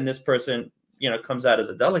 and this person, comes out as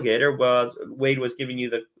a delegator. Well, Wade was giving you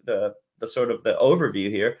the sort of the overview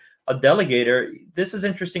here. A delegator, this is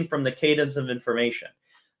interesting from the cadence of information.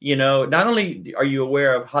 Not only are you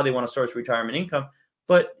aware of how they want to source retirement income,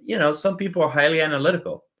 but, some people are highly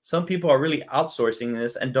analytical. Some people are really outsourcing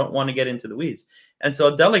this and don't want to get into the weeds. And so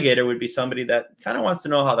a delegator would be somebody that kind of wants to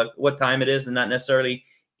know what time it is and not necessarily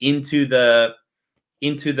into the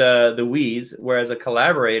weeds, whereas a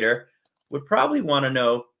collaborator would probably want to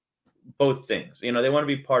know both things. They want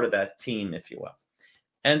to be part of that team, if you will.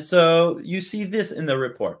 And so you see this in the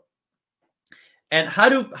report. And how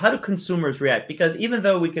do consumers react? Because even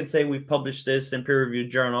though we can say we've published this in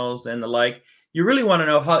peer-reviewed journals and the like, you really want to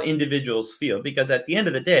know how individuals feel, because at the end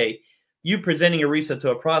of the day, you presenting a RISA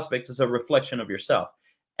to a prospect is a reflection of yourself.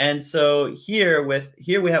 And so here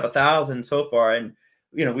we have 1,000 so far, and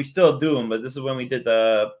we still do them, but this is when we did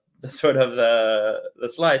the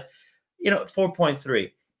slide.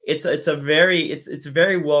 4.3. It's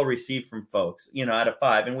very well received from folks, out of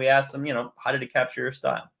 5. And we asked them, how did it capture your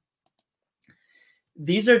style?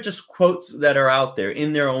 These are just quotes that are out there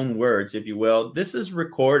in their own words, if you will. This is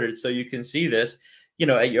recorded, so you can see this,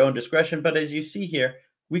 at your own discretion. But as you see here,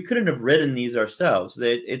 we couldn't have written these ourselves.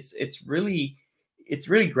 It's really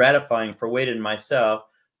gratifying for Wade and myself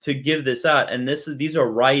to give this out. And these are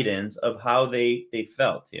write-ins of how they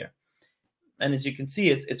felt here. And as you can see,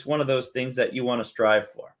 it's one of those things that you want to strive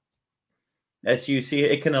for. As you see,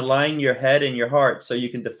 it can align your head and your heart so you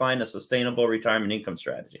can define a sustainable retirement income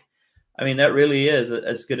strategy. I mean, that really is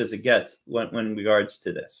as good as it gets when regards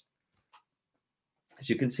to this. As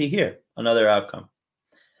you can see here, another outcome.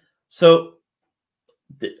 So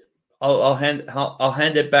I'll hand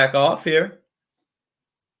it back off here.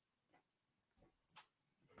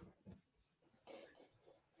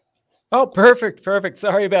 Oh, perfect.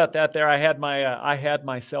 Sorry about that there. I had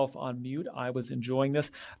myself on mute. I was enjoying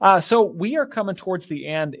this. So we are coming towards the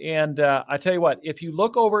end, and I tell you what, if you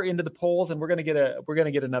look over into the polls, and we're going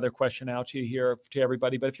to get another question out to you here to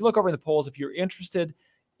everybody, but if you look over in the polls, if you're interested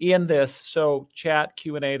in this, so chat,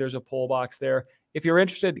 Q&A, there's a poll box there. If you're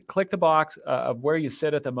interested, click the box of where you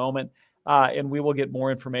sit at the moment, and we will get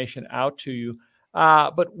more information out to you.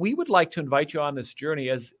 But we would like to invite you on this journey,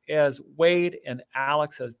 as Wade and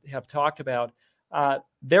Alex have talked about.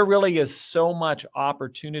 There really is so much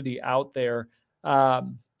opportunity out there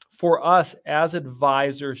for us as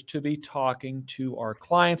advisors to be talking to our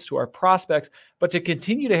clients, to our prospects, but to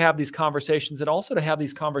continue to have these conversations and also to have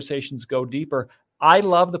these conversations go deeper. I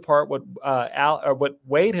love the part what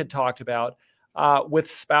Wade had talked about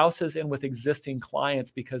with spouses and with existing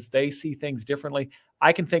clients, because they see things differently.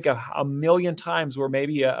 I can think of a million times where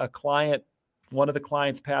maybe one of the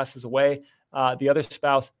clients passes away, the other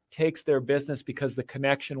spouse takes their business because the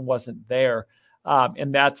connection wasn't there.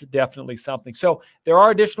 And that's definitely something. So there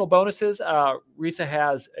are additional bonuses. RISA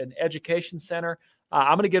has an education center.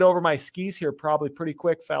 I'm going to get over my skis here probably pretty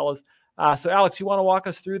quick, fellas. So Alex, you want to walk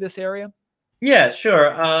us through this area? Yeah,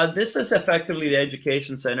 sure. This is effectively the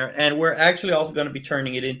education center, and we're actually also going to be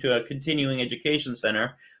turning it into a continuing education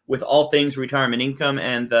center with all things retirement income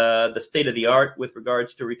and the state of the art with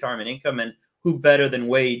regards to retirement income, and who better than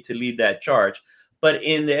Wade to lead that charge. But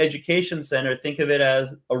in the education center, think of it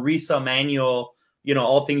as a RISA manual,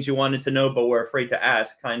 all things you wanted to know but were afraid to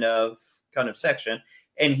ask kind of section.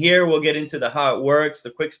 And here we'll get into the how it works,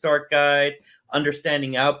 the quick start guide,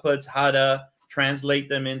 understanding outputs, how to translate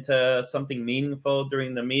them into something meaningful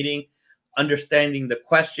during the meeting, understanding the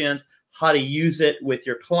questions, how to use it with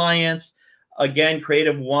your clients. Again,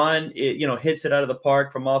 Creative One, hits it out of the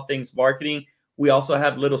park from all things marketing. We also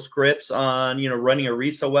have little scripts on, running a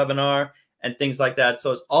RISA webinar and things like that.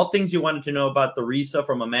 So it's all things you wanted to know about the RISA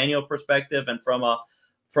from a manual perspective and from a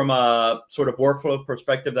sort of workflow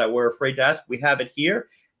perspective that we're afraid to ask. We have it here,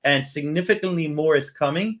 and significantly more is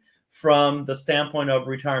coming from the standpoint of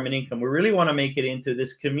retirement income. We really want to make it into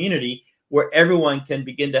this community where everyone can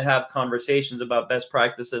begin to have conversations about best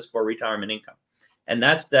practices for retirement income. And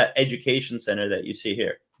that's that education center that you see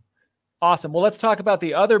here. Awesome. Well, let's talk about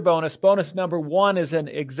the other bonus. Bonus number 1 is an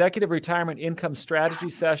executive retirement income strategy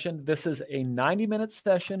session. This is a 90-minute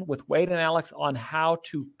session with Wade and Alex on how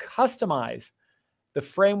to customize the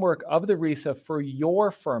framework of the RISA for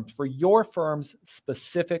your firm's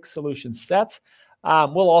specific solution sets.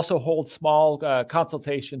 We'll also hold small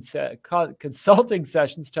consulting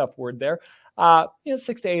sessions, tough word there,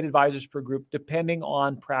 6 to 8 advisors per group, depending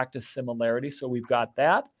on practice similarity. So we've got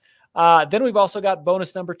that. Then we've also got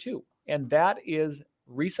bonus number 2, and that is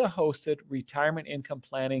RISA-hosted retirement income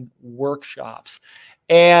planning workshops.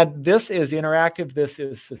 And this is interactive. This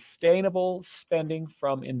is sustainable spending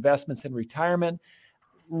from investments in retirement,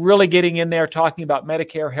 really getting in there, talking about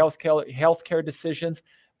Medicare, healthcare decisions,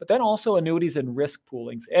 but then also annuities and risk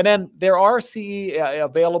poolings. And then there are CE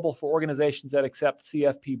available for organizations that accept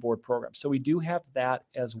CFP board programs. So we do have that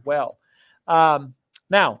as well.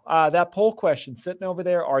 Now, that poll question sitting over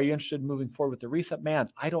there, are you interested in moving forward with the RISA? Man,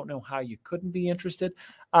 I don't know how you couldn't be interested.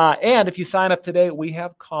 And if you sign up today, we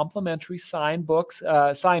have complimentary signed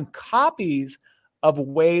copies of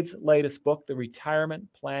Wade's latest book, The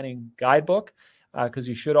Retirement Planning Guidebook, because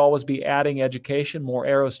you should always be adding education, more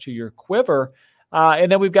arrows to your quiver.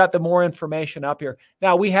 And then we've got the more information up here.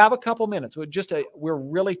 Now, we have a couple minutes. We're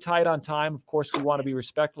really tight on time. Of course, we want to be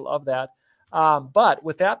respectful of that. But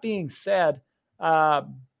with that being said, Wade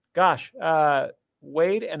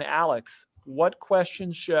and Alex, what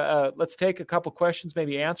questions? Let's take a couple questions,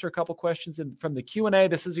 maybe answer a couple questions from the Q&A.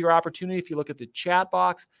 This is your opportunity. If you look at the chat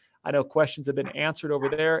box, I know questions have been answered over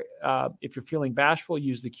there. If you're feeling bashful,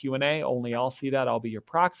 use the Q&A. Only I'll see that. I'll be your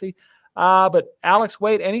proxy. But Alex,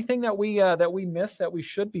 Wade, anything that we missed that we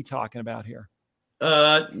should be talking about here?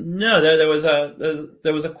 No, there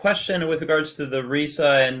was a question with regards to the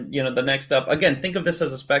RISA and the next up. Again, think of this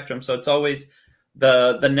as a spectrum. So it's always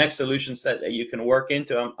the next solution set that you can work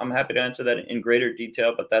into. I'm happy to answer that in greater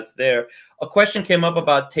detail, but that's there. A question came up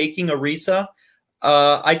about taking a RISA.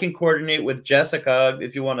 I can coordinate with Jessica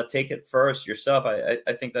if you want to take it first yourself. I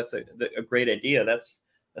think that's a great idea. That's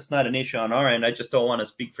not an issue on our end. I just don't want to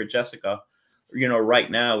speak for Jessica,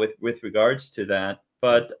 right now with regards to that.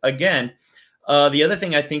 But again, the other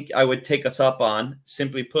thing I think I would take us up on,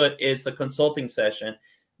 simply put, is the consulting session.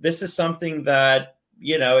 This is something that,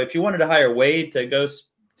 if you wanted to hire Wade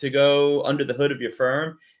to go under the hood of your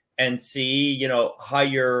firm and see, how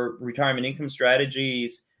your retirement income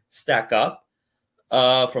strategies stack up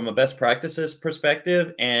from a best practices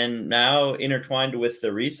perspective, and now intertwined with the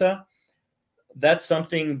RISA, that's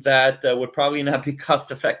something that would probably not be cost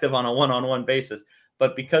effective on a one-on-one basis.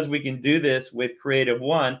 But because we can do this with Creative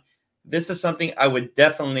One, this is something I would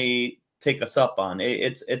definitely take us up on.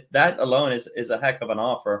 That alone is a heck of an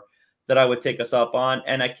offer that I would take us up on.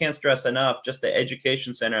 And I can't stress enough, just the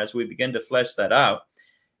education center, as we begin to flesh that out,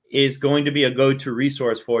 is going to be a go-to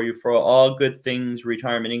resource for you for all good things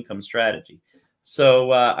retirement income strategy.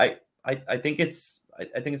 So I think it's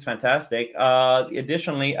fantastic.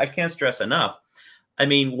 Additionally, I can't stress enough, I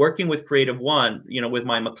mean, working with Creative One, with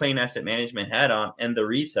my McLean Asset Management hat on and the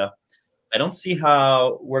RISA, I don't see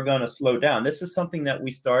how we're going to slow down. This is something that we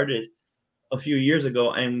started a few years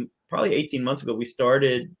ago, and probably 18 months ago, we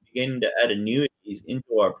started beginning to add annuities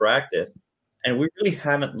into our practice, and we really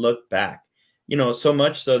haven't looked back, so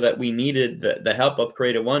much so that we needed the help of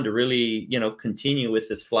Creative One to really, continue with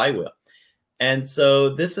this flywheel. And so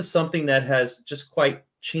this is something that has just quite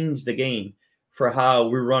changed the game for how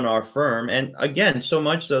we run our firm. And again, so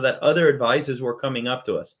much so that other advisors were coming up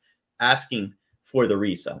to us asking for the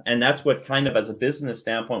RISA. And that's what kind of, as a business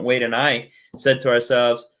standpoint, Wade and I said to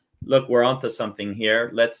ourselves, look, we're onto something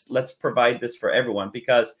here. Let's provide this for everyone,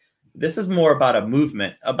 because This is more about a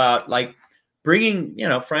movement, about like bringing, you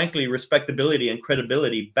know, frankly, respectability and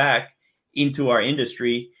credibility back into our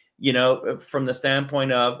industry, you know, from the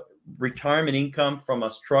standpoint of retirement income from a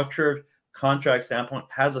structured contract standpoint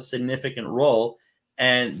has a significant role.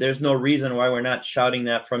 And there's no reason why we're not shouting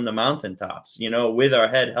that from the mountaintops, you know, with our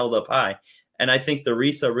head held up high. And I think the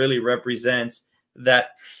RISA really represents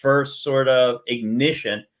that first sort of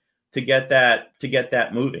ignition to get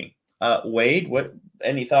that moving. Wade,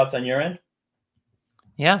 any thoughts on your end?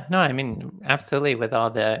 Yeah, no, I mean, absolutely. With all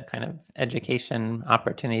the kind of education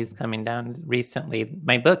opportunities coming down recently,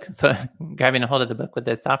 my book, so grabbing a hold of the book with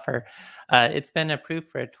this offer, it's been approved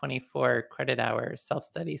for a 24 credit hour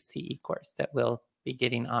self-study CE course that will be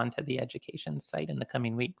getting onto the education site in the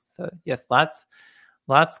coming weeks. So yes,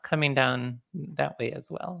 lots coming down that way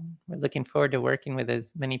as well. We're looking forward to working with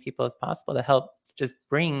as many people as possible to help just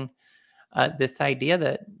bring this idea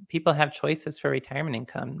that people have choices for retirement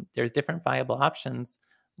income. There's different viable options.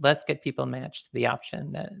 Let's get people matched to the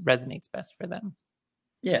option that resonates best for them.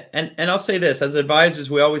 Yeah, and I'll say this, as advisors,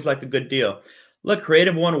 we always like a good deal. Look,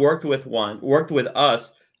 Creative One worked with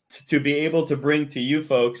us to be able to bring to you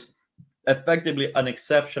folks effectively an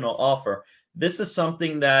exceptional offer. This is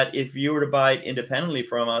something that if you were to buy it independently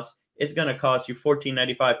from us, it's going to cost you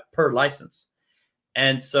 $14.95 per license.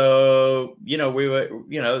 And so, you know, we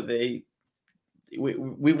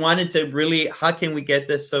wanted to really, how can we get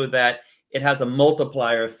this so that it has a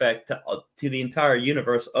multiplier effect to the entire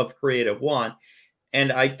universe of Creative One?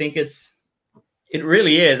 And I think it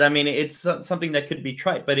really is. I mean, it's something that could be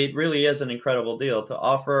trite, but it really is an incredible deal to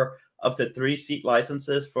offer up to 3 seat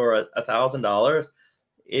licenses for $1,000.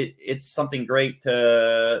 It's something great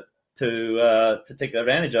to take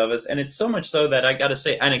advantage of us. And it's so much so that I got to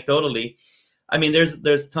say, anecdotally, I mean,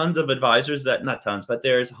 there's tons of advisors that, not tons, but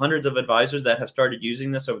there's hundreds of advisors that have started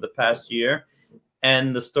using this over the past year.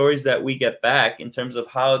 And the stories that we get back in terms of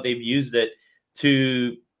how they've used it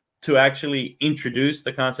to actually introduce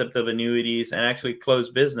the concept of annuities and actually close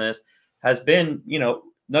business has been, you know,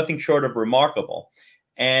 nothing short of remarkable.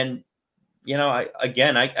 And, you know, I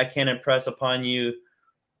can't impress upon you,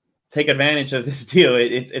 take advantage of this deal.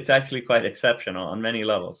 It's actually quite exceptional on many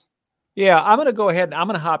levels. Yeah, I'm going to go ahead and I'm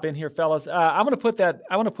going to hop in here, fellas. I want to put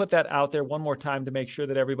that out there one more time to make sure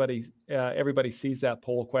that everybody sees that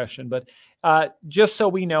poll question. But just so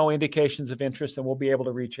we know indications of interest, and we'll be able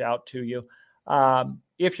to reach out to you.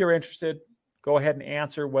 If you're interested, go ahead and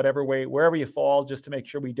answer whatever way, wherever you fall, just to make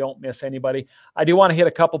sure we don't miss anybody. I do want to hit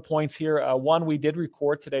a couple points here. One, we did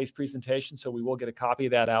record today's presentation, so we will get a copy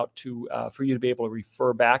of that out for you to be able to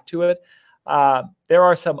refer back to it. There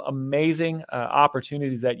are some amazing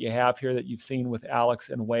opportunities that you have here that you've seen with Alex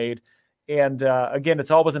and Wade. And again,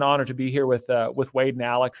 it's always an honor to be here with Wade and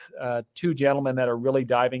Alex, two gentlemen that are really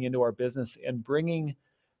diving into our business and bringing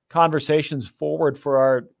conversations forward for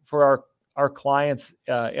our clients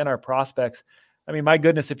and our prospects. I mean, my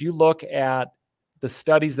goodness, if you look at the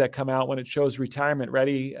studies that come out when it shows retirement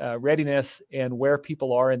readiness and where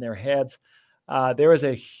people are in their heads, there is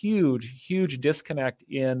a huge disconnect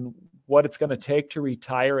in what it's going to take to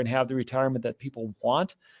retire and have the retirement that people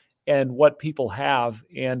want and what people have.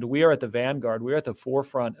 And we are at the vanguard. We're at the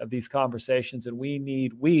forefront of these conversations, and we,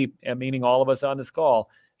 meaning all of us on this call,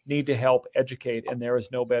 need to help educate. And there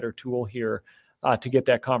is no better tool here to get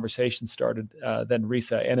that conversation started than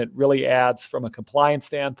RISA. And it really adds, from a compliance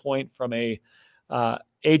standpoint, from a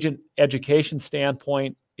agent education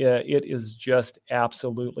standpoint, it is just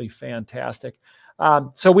absolutely fantastic.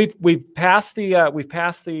 So we've passed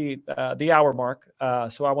the hour mark.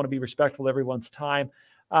 So I want to be respectful of everyone's time.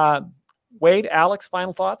 Wade, Alex,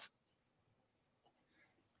 final thoughts?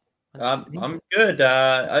 I'm good.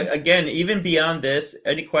 Again, even beyond this,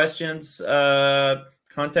 any questions,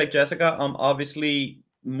 contact Jessica. I'm obviously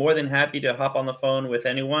more than happy to hop on the phone with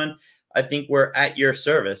anyone. I think we're at your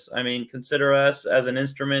service. I mean, consider us as an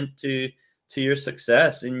instrument to your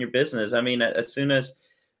success in your business. I mean, as soon as,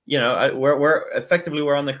 you know,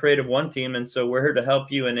 we're on the Creative One team. And so we're here to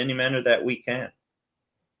help you in any manner that we can.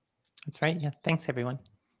 That's right. Yeah. Thanks, everyone.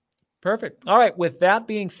 Perfect. All right. With that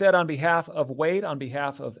being said, on behalf of Wade, on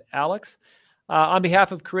behalf of Alex, on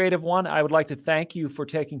behalf of Creative One, I would like to thank you for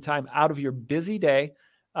taking time out of your busy day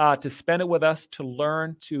to spend it with us, to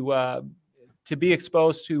learn, to be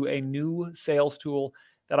exposed to a new sales tool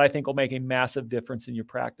that I think will make a massive difference in your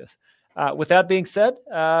practice. With that being said,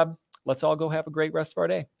 let's all go have a great rest of our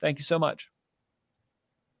day. Thank you so much.